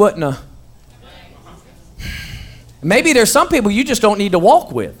if you wouldn't have. Maybe there's some people you just don't need to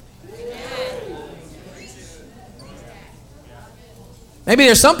walk with. Maybe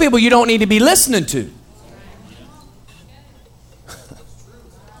there's some people you don't need to be listening to.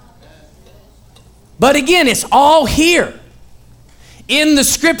 But again, it's all here in the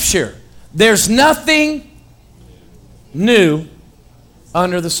scripture. There's nothing new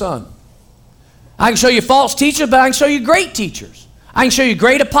under the sun. I can show you false teachers, but I can show you great teachers. I can show you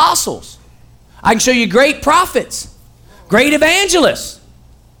great apostles. I can show you great prophets, great evangelists.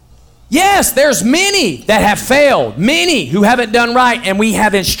 Yes, there's many that have failed, many who haven't done right, and we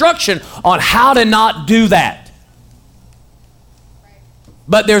have instruction on how to not do that.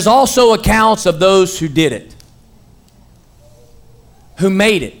 But there's also accounts of those who did it, who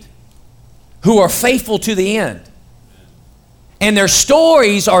made it, who are faithful to the end. And their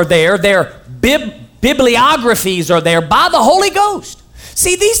stories are there, their bibliographies are there by the Holy Ghost.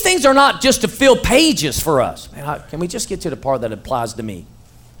 See, these things are not just to fill pages for us. Man, can we just get to the part that applies to me?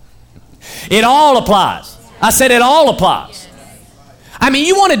 It all applies. I said it all applies. I mean,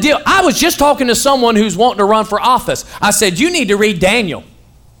 you want to deal. I was just talking to someone who's wanting to run for office. I said, you need to read Daniel.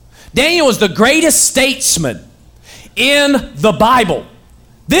 Daniel was the greatest statesman in the Bible.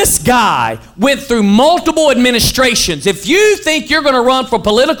 This guy went through multiple administrations. If you think you're going to run for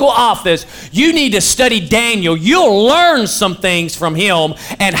political office, you need to study Daniel. You'll learn some things from him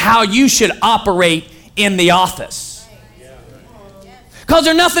and how you should operate in the office. Because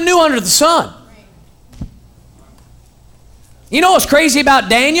there's nothing new under the sun. You know what's crazy about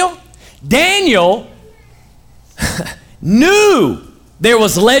Daniel? Daniel knew there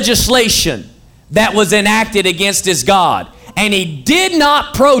was legislation that was enacted against his God, and he did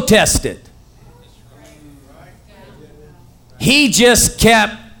not protest it. He just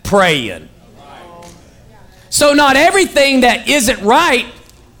kept praying. So not everything that isn't right,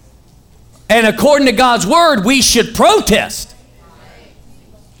 and according to God's word, we should protest.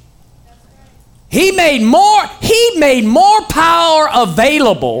 He made more power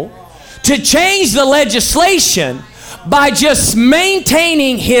available to change the legislation by just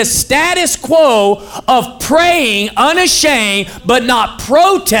maintaining his status quo of praying unashamed, but not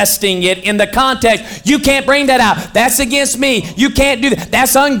protesting it in the context. You can't bring that out. That's against me. You can't do that.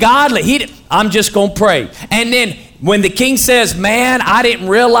 That's ungodly. I'm just going to pray. And then when the king says, man, I didn't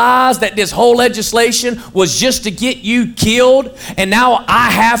realize that this whole legislation was just to get you killed, and now I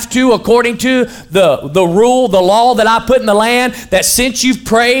have to, according to the rule, the law that I put in the land, that since you've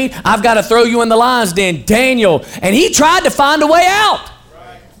prayed, I've got to throw you in the lion's den. Daniel, and he tried to find a way out.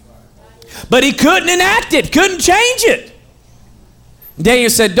 But he couldn't enact it, couldn't change it.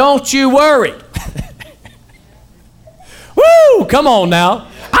 Daniel said, don't you worry. Woo, come on now.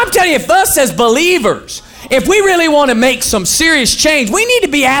 I'm telling you, if us as believers, if we really want to make some serious change, we need to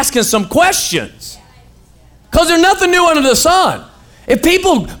be asking some questions. Because there's nothing new under the sun. If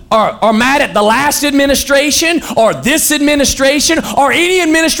people are mad at the last administration or this administration or any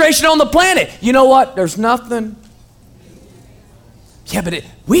administration on the planet, you know what? There's nothing. Yeah, but it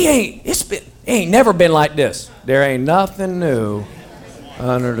ain't never been like this. There ain't nothing new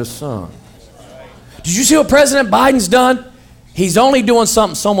under the sun. Did you see what President Biden's done? He's only doing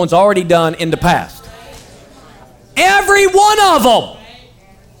something someone's already done in the past. Every one of them.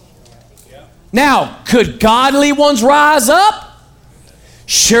 Now, could godly ones rise up?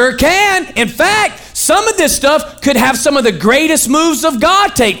 Sure can. In fact, some of this stuff could have some of the greatest moves of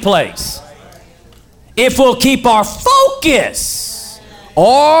God take place if we'll keep our focus.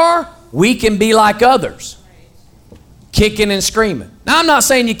 Or we can be like others, kicking and screaming. Now, I'm not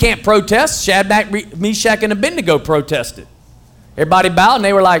saying you can't protest. Shadrach, Meshach, and Abednego protested. Everybody bowed, and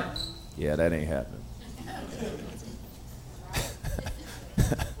they were like, yeah, that ain't happening.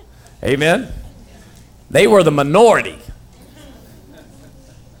 Amen? They were the minority.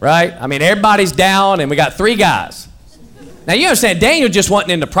 Right? I mean, everybody's down, and we got 3 guys. Now, you understand, Daniel just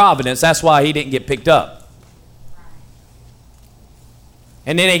wasn't into providence. That's why he didn't get picked up.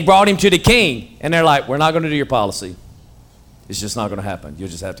 And then they brought him to the king, and they're like, we're not going to do your policy. It's just not going to happen. You'll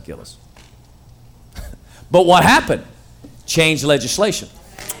just have to kill us. But what happened? Changed legislation.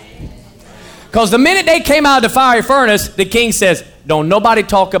 Because the minute they came out of the fiery furnace, the king says, don't nobody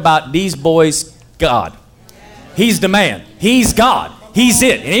talk about these boys' God. He's the man. He's God. He's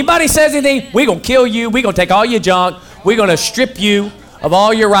it. Anybody says anything, we're going to kill you. We're going to take all your junk. We're going to strip you of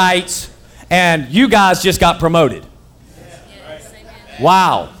all your rights. And you guys just got promoted.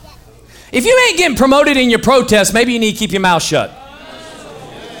 Wow. If you ain't getting promoted in your protest, maybe you need to keep your mouth shut.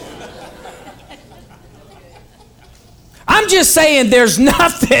 I'm just saying there's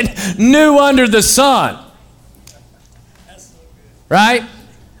nothing new under the sun. Right?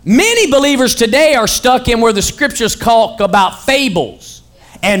 Many believers today are stuck in where the scriptures talk about fables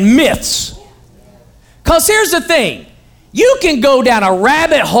and myths. Because here's the thing. You can go down a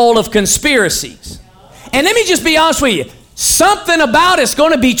rabbit hole of conspiracies. And let me just be honest with you. Something about it's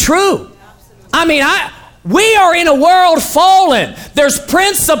going to be true. I mean, we are in a world fallen. There's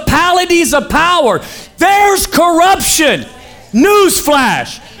principalities of power. There's corruption.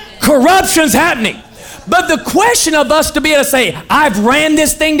 Newsflash. Corruption's happening. But the question of us to be able to say, I've ran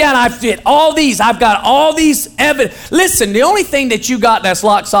this thing down, I've did all these, I've got all these evidence. Listen, the only thing that you got that's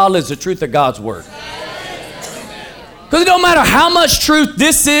lock solid is the truth of God's word. Because it don't matter how much truth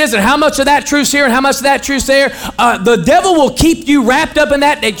this is and how much of that truth's here and how much of that truth's there, the devil will keep you wrapped up in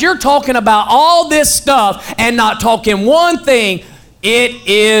that you're talking about all this stuff and not talking one thing. It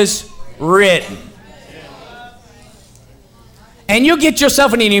is written. And you'll get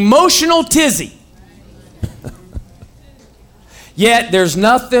yourself in an emotional tizzy. Yet there's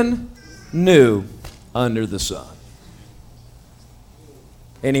nothing new under the sun.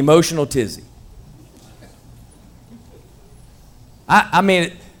 An emotional tizzy. I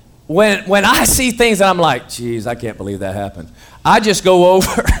mean, when I see things and I'm like, geez, I can't believe that happened. I just go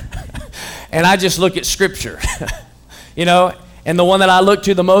over and I just look at Scripture. You know, and the one that I look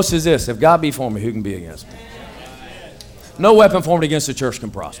to the most is this. If God be for me, who can be against me? No weapon formed against the church can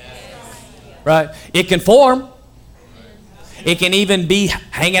prosper. Right? It can form. It can even be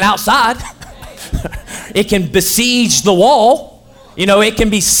hanging outside. It can besiege the wall. You know, it can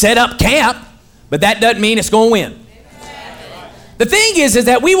be set up camp. But that doesn't mean it's going to win. The thing is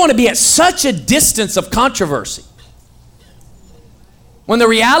that we want to be at such a distance of controversy. When the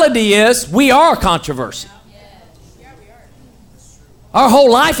reality is, we are controversy. Our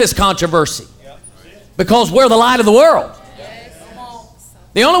whole life is controversy. Because we're the light of the world.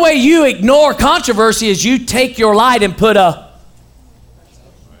 The only way you ignore controversy is you take your light and put a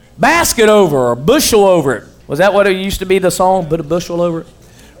basket over or a bushel over it. Was that what it used to be, the song? Put a bushel over it?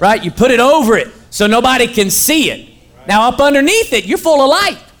 Right? You put it over it so nobody can see it. Now up underneath it, you're full of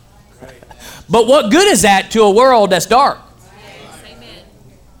light. But what good is that to a world that's dark?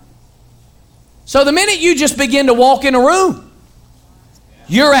 So the minute you just begin to walk in a room,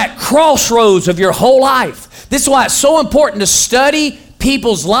 you're at crossroads of your whole life. This is why it's so important to study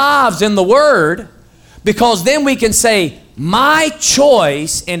people's lives in the Word, because then we can say, my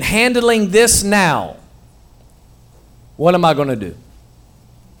choice in handling this now, what am I going to do?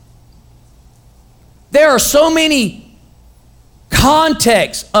 There are so many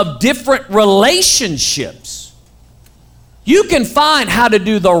contexts of different relationships. You can find how to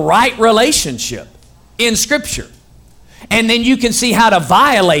do the right relationship in Scripture. And then you can see how to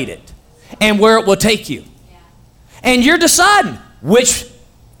violate it and where it will take you. And you're deciding, which,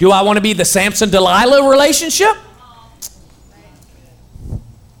 do I want to be the Samson-Delilah relationship?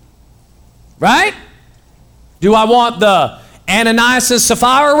 Right? Do I want the Ananias and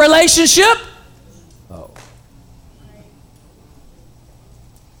Sapphira relationship? Oh.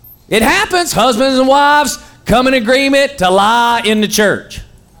 It happens. Husbands and wives come in agreement to lie in the church.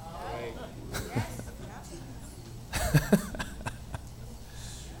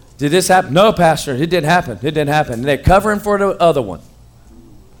 Did this happen? No, Pastor, it didn't happen. It didn't happen. And they're covering for the other one.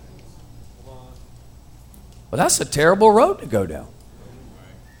 Well, that's a terrible road to go down.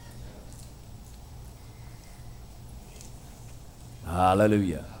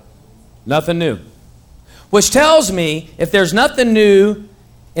 Hallelujah. Nothing new. Which tells me if there's nothing new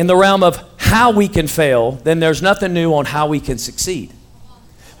in the realm of how we can fail, then there's nothing new on how we can succeed.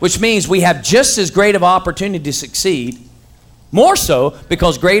 Which means we have just as great of opportunity to succeed, more so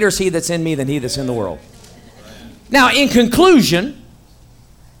because greater is he that's in me than he that's in the world. Now, in conclusion,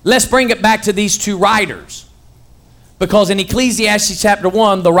 let's bring it back to these two writers. Because in Ecclesiastes chapter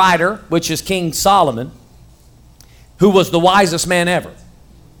 1, the writer, which is King Solomon, who was the wisest man ever,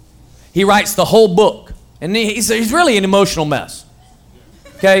 he writes the whole book. And he's really an emotional mess.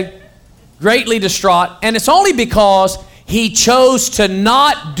 Okay? Greatly distraught. And it's only because he chose to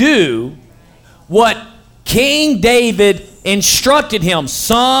not do what King David instructed him.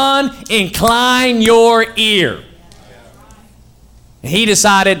 Son, incline your ear. And he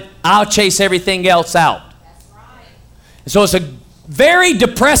decided, I'll chase everything else out. And so it's a very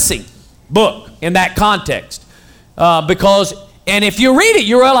depressing book in that context. Because, and if you read it,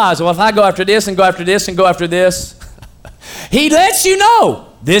 you realize, well, if I go after this and go after this and go after this, he lets you know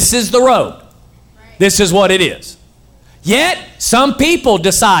this is the road. This is what it is. Yet, some people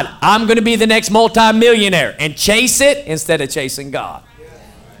decide, I'm going to be the next multimillionaire and chase it instead of chasing God.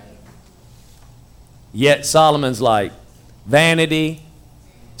 Yet, Solomon's like, vanity,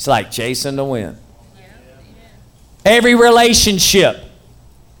 it's like chasing the wind. Every relationship,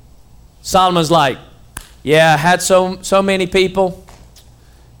 Solomon's like, yeah, I had so many people,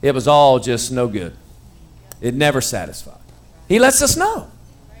 it was all just no good. It never satisfied. He lets us know.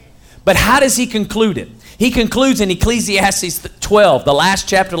 But how does he conclude it? He concludes in Ecclesiastes 12, the last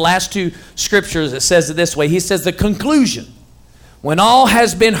chapter, the last two scriptures, it says it this way. He says, the conclusion, when all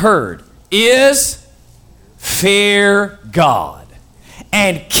has been heard, is fear God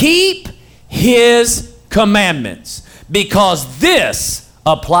and keep his commandments, because this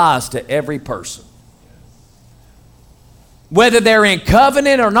applies to every person. Whether they're in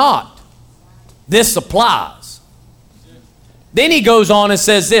covenant or not, this applies. Then he goes on and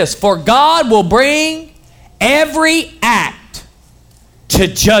says this, for God will bring every act to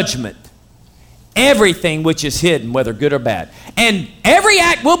judgment, everything which is hidden, whether good or bad. And every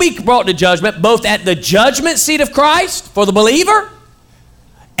act will be brought to judgment, both at the judgment seat of Christ for the believer,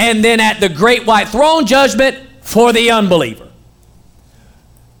 and then at the great white throne judgment for the unbeliever.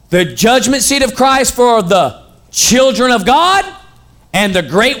 The judgment seat of Christ for the children of God, and the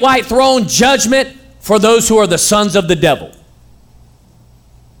great white throne judgment for those who are the sons of the devil.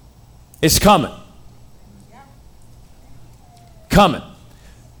 It's coming. Coming.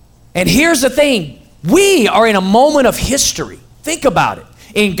 And here's the thing. We are in a moment of history. Think about it.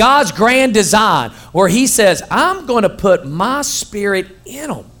 In God's grand design, where he says, I'm going to put my spirit in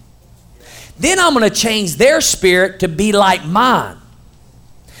them. Then I'm going to change their spirit to be like mine.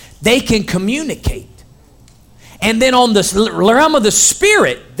 They can communicate. And then on the realm of the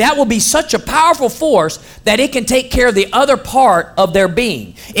spirit, that will be such a powerful force that it can take care of the other part of their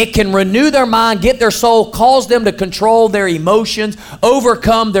being. It can renew their mind, get their soul, cause them to control their emotions,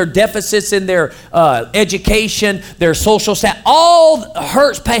 overcome their deficits in their education, their social status, all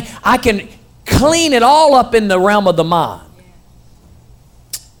hurts, pain. I can clean it all up in the realm of the mind.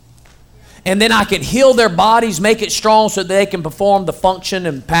 And then I can heal their bodies, make it strong so that they can perform the function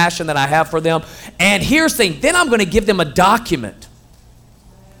and passion that I have for them. And here's the thing, then I'm going to give them a document.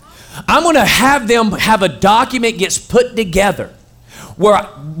 I'm going to have them have a document gets put together where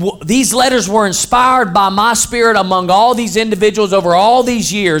these letters were inspired by my spirit among all these individuals over all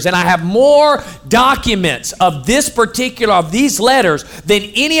these years. And I have more documents of these letters than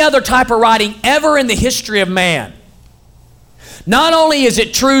any other type of writing ever in the history of man. Not only is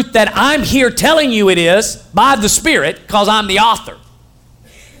it truth that I'm here telling you it is by the Spirit, because I'm the author.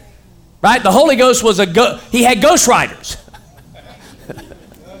 Right? The Holy Ghost was he had ghostwriters.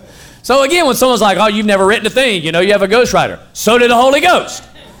 So again, when someone's like, oh, you've never written a thing, you have a ghostwriter. So did the Holy Ghost.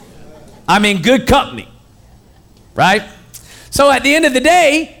 I'm in good company. Right? So at the end of the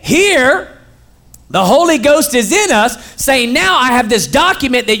day, here, the Holy Ghost is in us saying, now I have this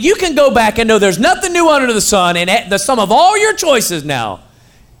document that you can go back and know there's nothing new under the sun, and at the sum of all your choices now,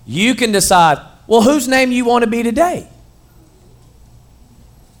 you can decide, well, whose name you want to be today?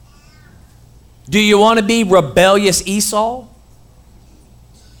 Do you want to be rebellious Esau?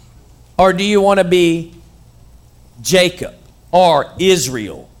 Or do you want to be Jacob or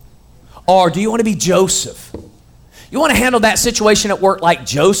Israel? Or do you want to be Joseph? You want to handle that situation at work like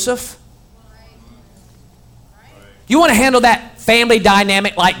Joseph? You want to handle that family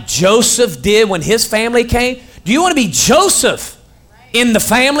dynamic like Joseph did when his family came? Do you want to be Joseph in the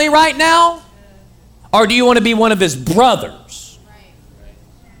family right now? Or do you want to be one of his brothers?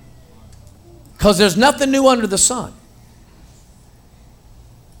 Because there's nothing new under the sun.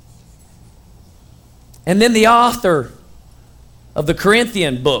 And then the author of the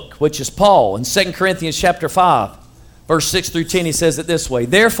Corinthian book, which is Paul, in 2 Corinthians chapter 5, verse 6 through 10, he says it this way: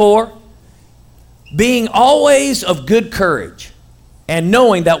 Therefore, being always of good courage, and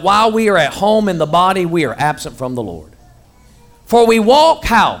knowing that while we are at home in the body, we are absent from the Lord. For we walk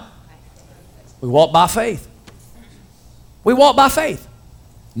how? We walk by faith. We walk by faith,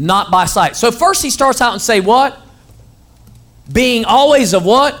 not by sight. So first he starts out and say what? Being always of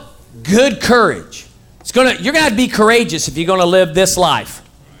what? Good courage. You're going to have to be courageous if you're going to live this life.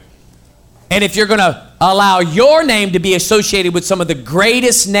 And if you're going to allow your name to be associated with some of the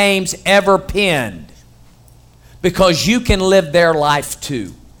greatest names ever penned, because you can live their life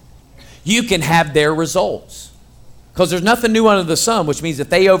too. You can have their results. Because there's nothing new under the sun, which means if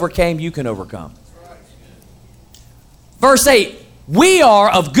they overcame, you can overcome. Verse 8, we are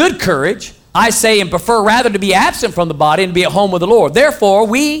of good courage, I say, and prefer rather to be absent from the body and to be at home with the Lord. Therefore,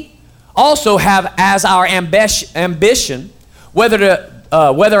 we also have as our ambition, whether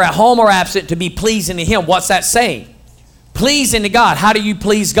at home or absent, to be pleasing to Him. What's that saying? Pleasing to God. How do you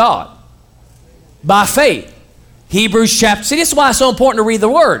please God? By faith. Hebrews chapter, see, this is why it's so important to read the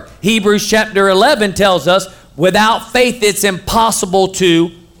Word. Hebrews chapter 11 tells us, without faith it's impossible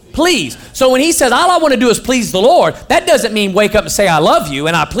to please. So when he says, all I want to do is please the Lord, that doesn't mean wake up and say, I love you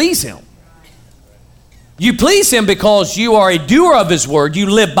and I please Him. You please Him because you are a doer of His word. You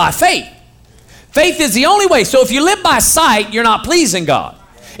live by faith. Faith is the only way. So if you live by sight, you're not pleasing God.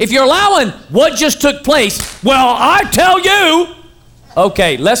 If you're allowing what just took place, well, I tell you.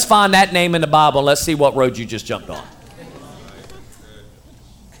 Okay, let's find that name in the Bible and let's see what road you just jumped on.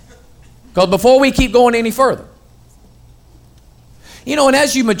 Because before we keep going any further. You know, and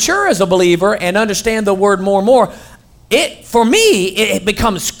as you mature as a believer and understand the word more and more, for me, it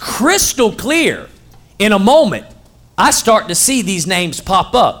becomes crystal clear. In a moment, I start to see these names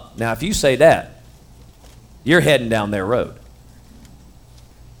pop up. Now, if you say that, you're heading down their road.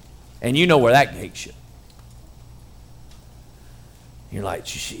 And you know where that takes you. You're like,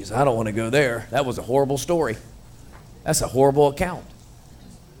 geez, I don't want to go there. That was a horrible story. That's a horrible account.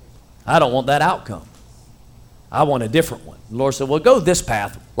 I don't want that outcome. I want a different one. The Lord said, well, go this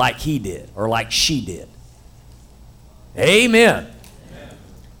path like he did or like she did. Amen.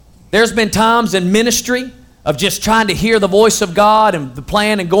 There's been times in ministry of just trying to hear the voice of God and the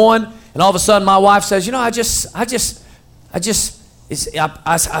plan and going, and all of a sudden my wife says, you know, I sense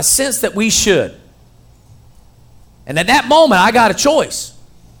that we should. And at that moment, I got a choice.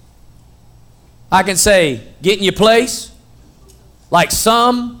 I can say, get in your place, like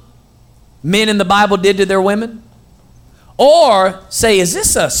some men in the Bible did to their women. Or say, is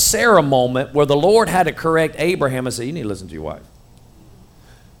this a Sarah moment where the Lord had to correct Abraham and say, you need to listen to your wife?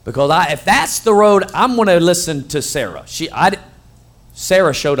 Because if that's the road, I'm going to listen to Sarah.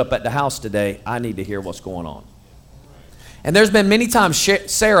 Sarah showed up at the house today. I need to hear what's going on. And there's been many times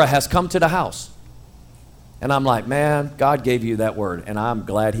Sarah has come to the house. And I'm like, man, God gave you that word. And I'm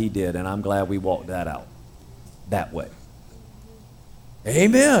glad He did. And I'm glad we walked that out that way.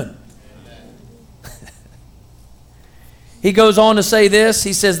 Amen. He goes on to say this.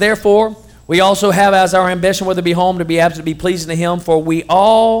 He says, therefore, we also have as our ambition, whether it be home, to be absent, to be pleasing to Him. For we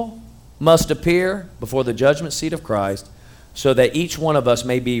all must appear before the judgment seat of Christ, so that each one of us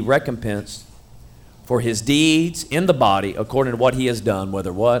may be recompensed for his deeds in the body, according to what he has done,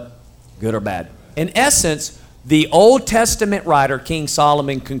 whether what? Good or bad. In essence, the Old Testament writer, King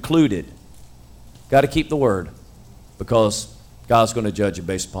Solomon, concluded, got to keep the word, because God's going to judge you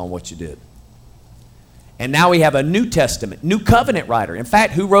based upon what you did. And now we have a New Testament, New Covenant writer, in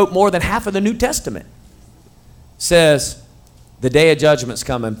fact, who wrote more than half of the New Testament, says the day of judgment's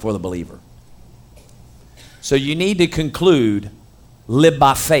coming for the believer. So you need to conclude, live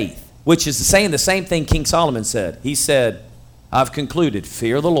by faith, which is saying the same thing King Solomon said. He said, I've concluded,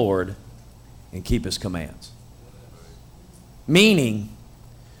 fear the Lord and keep His commands. Meaning,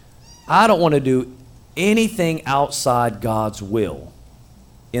 I don't want to do anything outside God's will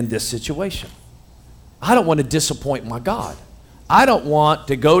in this situation. I don't want to disappoint my God. I don't want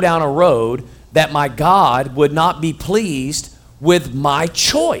to go down a road that my God would not be pleased with my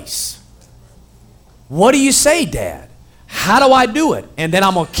choice. What do you say, Dad? How do I do it? And then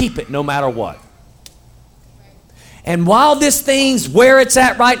I'm going to keep it no matter what. And while this thing's where it's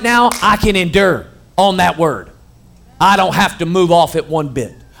at right now, I can endure on that word. I don't have to move off it one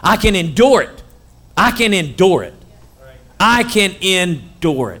bit. I can endure it. I can endure it. I can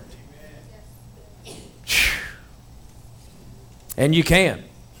endure it. And you can.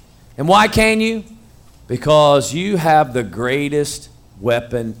 And why can you? Because you have the greatest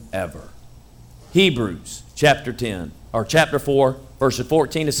weapon ever. Hebrews chapter 10, or chapter 4, verses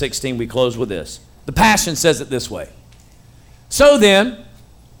 14 to 16, we close with this. The Passion says it this way. So then,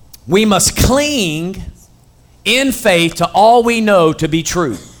 we must cling in faith to all we know to be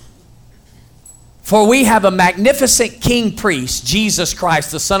true. For we have a magnificent king priest, Jesus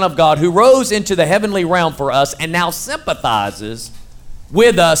Christ, the Son of God, who rose into the heavenly realm for us and now sympathizes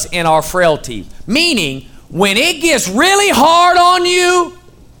with us in our frailty. Meaning, when it gets really hard on you,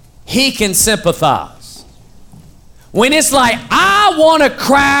 he can sympathize. When it's like, I want to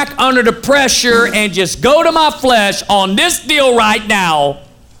crack under the pressure and just go to my flesh on this deal right now,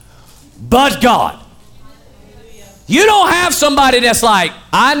 but God. You don't have somebody that's like,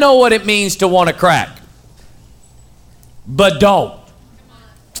 I know what it means to want to crack, but don't.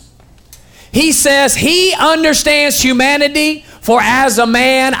 He says he understands humanity, for as a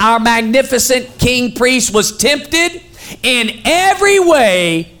man, our magnificent king priest was tempted in every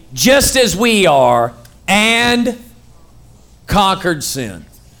way, just as we are, and conquered sin.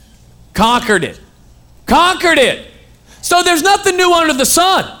 Conquered it. Conquered it. So there's nothing new under the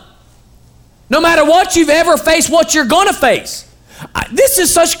sun. No matter what you've ever faced, what you're going to face. This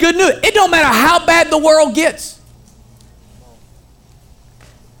is such good news. It don't matter how bad the world gets.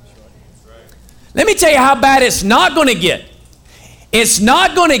 Let me tell you how bad it's not going to get. It's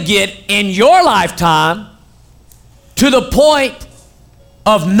not going to get in your lifetime to the point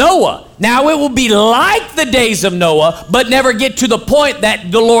of Noah. Now it will be like the days of Noah, but never get to the point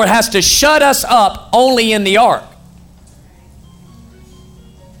that the Lord has to shut us up only in the ark.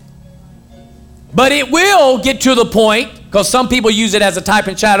 But it will get to the point, because some people use it as a type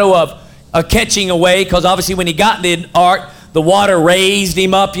and shadow of a catching away, because obviously when he got in the ark, the water raised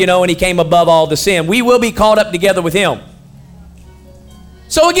him up, and he came above all the sin. We will be caught up together with him.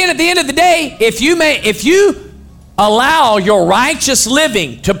 So again, at the end of the day, if you allow your righteous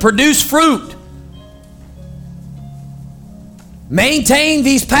living to produce fruit, maintain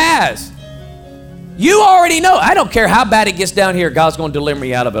these paths, you already know, I don't care how bad it gets down here, God's going to deliver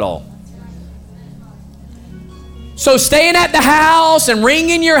me out of it all. So staying at the house and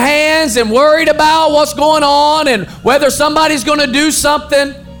wringing your hands and worried about what's going on and whether somebody's going to do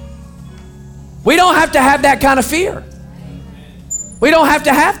something, we don't have to have that kind of fear. We don't have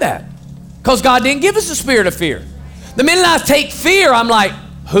to have that, because God didn't give us a spirit of fear. The minute I take fear, I'm like,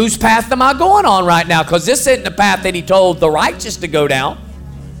 whose path am I going on right now? Because this isn't the path that he told the righteous to go down.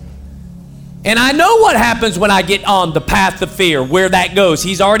 And I know what happens when I get on the path of fear, where that goes.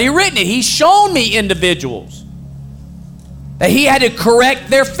 He's already written it. He's shown me individuals that he had to correct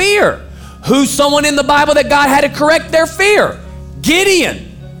their fear. Who's someone in the Bible that God had to correct their fear? Gideon.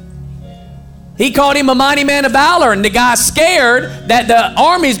 He called him a mighty man of valor, and the guy's scared that the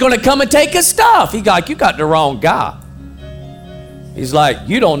army's going to come and take his stuff. He's like, you got the wrong guy. He's like,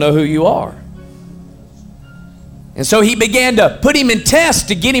 you don't know who you are. And so he began to put him in test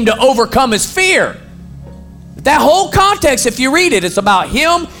to get him to overcome his fear. But that whole context, if you read it, it's about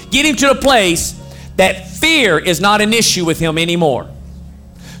him getting to the place that fear is not an issue with him anymore.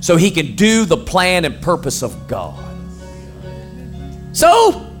 So he can do the plan and purpose of God.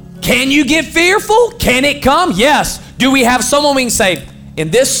 So, can you get fearful? Can it come? Yes. Do we have someone we can say, in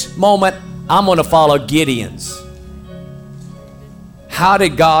this moment, I'm going to follow Gideon's? How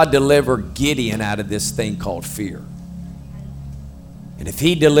did God deliver Gideon out of this thing called fear? And if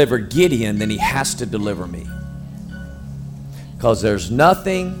he delivered Gideon, then he has to deliver me. Because there's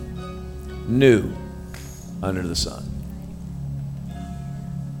nothing new under the sun.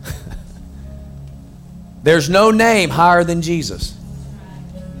 There's no name higher than Jesus.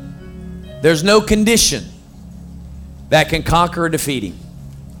 There's no condition that can conquer or defeat him.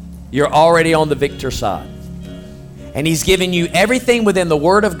 You're already on the victor side. And he's given you everything within the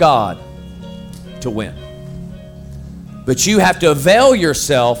Word of God to win. But you have to avail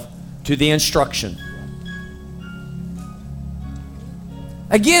yourself to the instruction.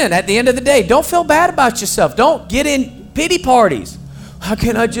 Again, at the end of the day, don't feel bad about yourself. Don't get in pity parties. How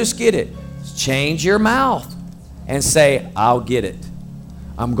can I just get it? Change your mouth and say, I'll get it.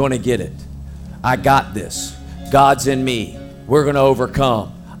 I'm going to get it. I got this. God's in me. We're going to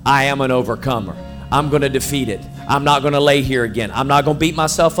overcome. I am an overcomer. I'm going to defeat it. I'm not going to lay here again. I'm not going to beat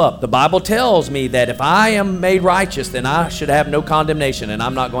myself up. The Bible tells me that if I am made righteous, then I should have no condemnation, and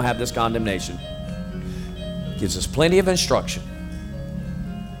I'm not going to have this condemnation. It gives us plenty of instruction.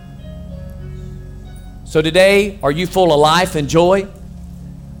 So today, are you full of life and joy?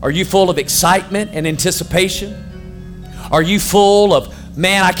 Are you full of excitement and anticipation? Are you full of,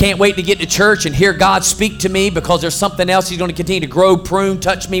 man, I can't wait to get to church and hear God speak to me because there's something else He's going to continue to grow, prune,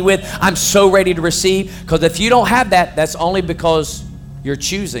 touch me with. I'm so ready to receive. Because if you don't have that, that's only because you're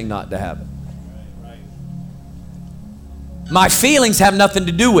choosing not to have it. My feelings have nothing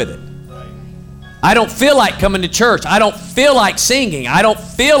to do with it. I don't feel like coming to church. I don't feel like singing. I don't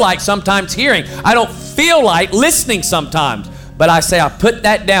feel like sometimes hearing. I don't feel like listening sometimes. But I say I put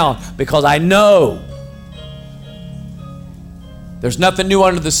that down because I know there's nothing new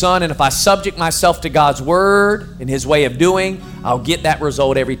under the sun, and if I subject myself to God's word and His way of doing, I'll get that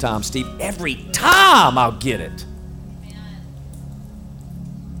result every time, Steve. Every time I'll get it.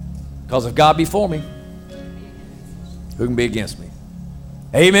 Because if God be for me, who can be against me?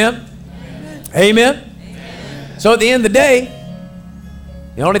 Amen? Amen? Amen? So at the end of the day,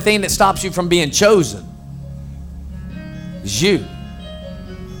 the only thing that stops you from being chosen is you.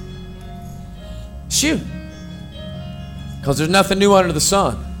 It's you. Because there's nothing new under the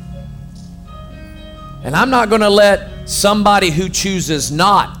sun. And I'm not going to let somebody who chooses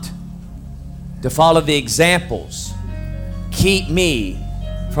not to follow the examples keep me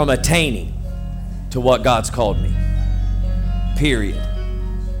from attaining to what God's called me. Period.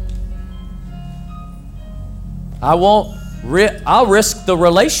 I'll risk the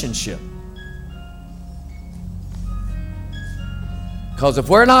relationship. Because if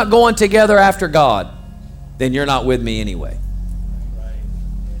we're not going together after God, then you're not with me anyway.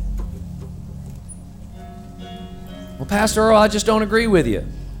 Well, Pastor Earl, I just don't agree with you.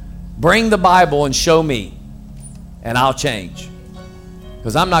 Bring the Bible and show me, and I'll change.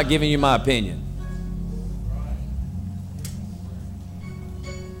 Because I'm not giving you my opinion.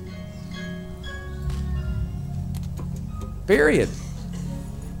 Period.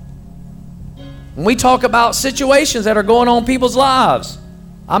 When we talk about situations that are going on in people's lives,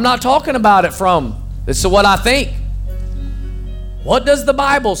 I'm not talking about it from, this is what I think. What does the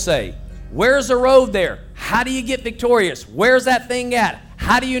Bible say? Where's the road there? How do you get victorious? Where's that thing at?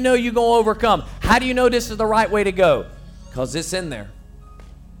 How do you know you're going to overcome? How do you know this is the right way to go? Because it's in there.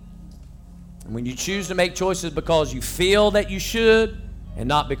 And when you choose to make choices because you feel that you should and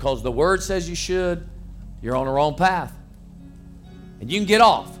not because the Word says you should, you're on the wrong path. And you can get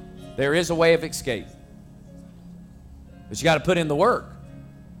off. There is a way of escape. But you got to put in the work.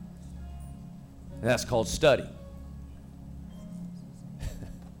 And that's called study.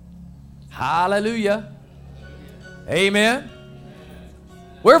 Hallelujah. Amen.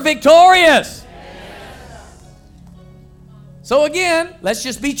 We're victorious. So again, let's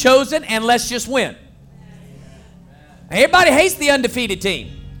just be chosen and let's just win. Everybody hates the undefeated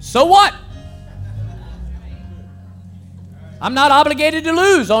team. So what? I'm not obligated to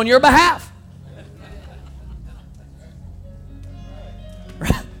lose on your behalf.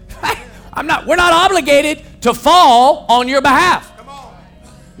 We're not obligated to fall on your behalf.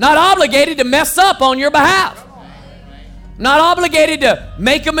 Not obligated to mess up on your behalf. Not obligated to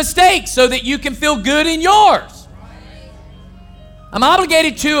make a mistake so that you can feel good in yours. I'm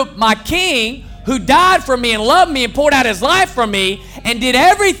obligated to my King who died for me and loved me and poured out His life for me and did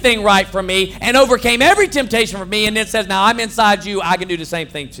everything right for me and overcame every temptation for me, and then says, now I'm inside you, I can do the same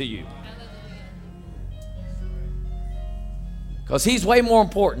thing to you. Because He's way more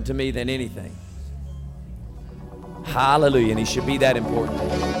important to me than anything. Hallelujah, and He should be that important.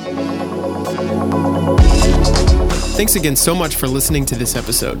 Thanks again so much for listening to this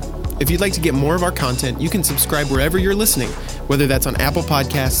episode. If you'd like to get more of our content, you can subscribe wherever you're listening, whether that's on Apple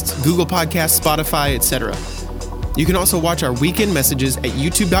Podcasts, Google Podcasts, Spotify, etc. You can also watch our weekend messages at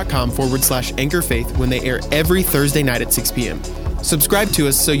youtube.com/anchorfaith when they air every Thursday night at 6 p.m. Subscribe to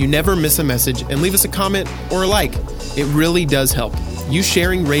us so you never miss a message, and leave us a comment or a like. It really does help. You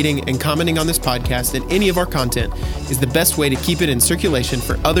sharing, rating, and commenting on this podcast and any of our content is the best way to keep it in circulation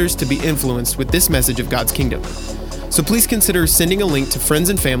for others to be influenced with this message of God's kingdom. So please consider sending a link to friends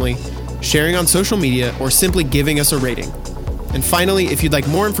and family, sharing on social media, or simply giving us a rating. And finally, if you'd like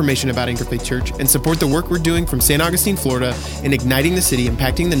more information about Anchor Faith Church and support the work we're doing from St. Augustine, Florida, in igniting the city,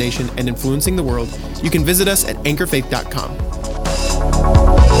 impacting the nation, and influencing the world, you can visit us at anchorfaith.com.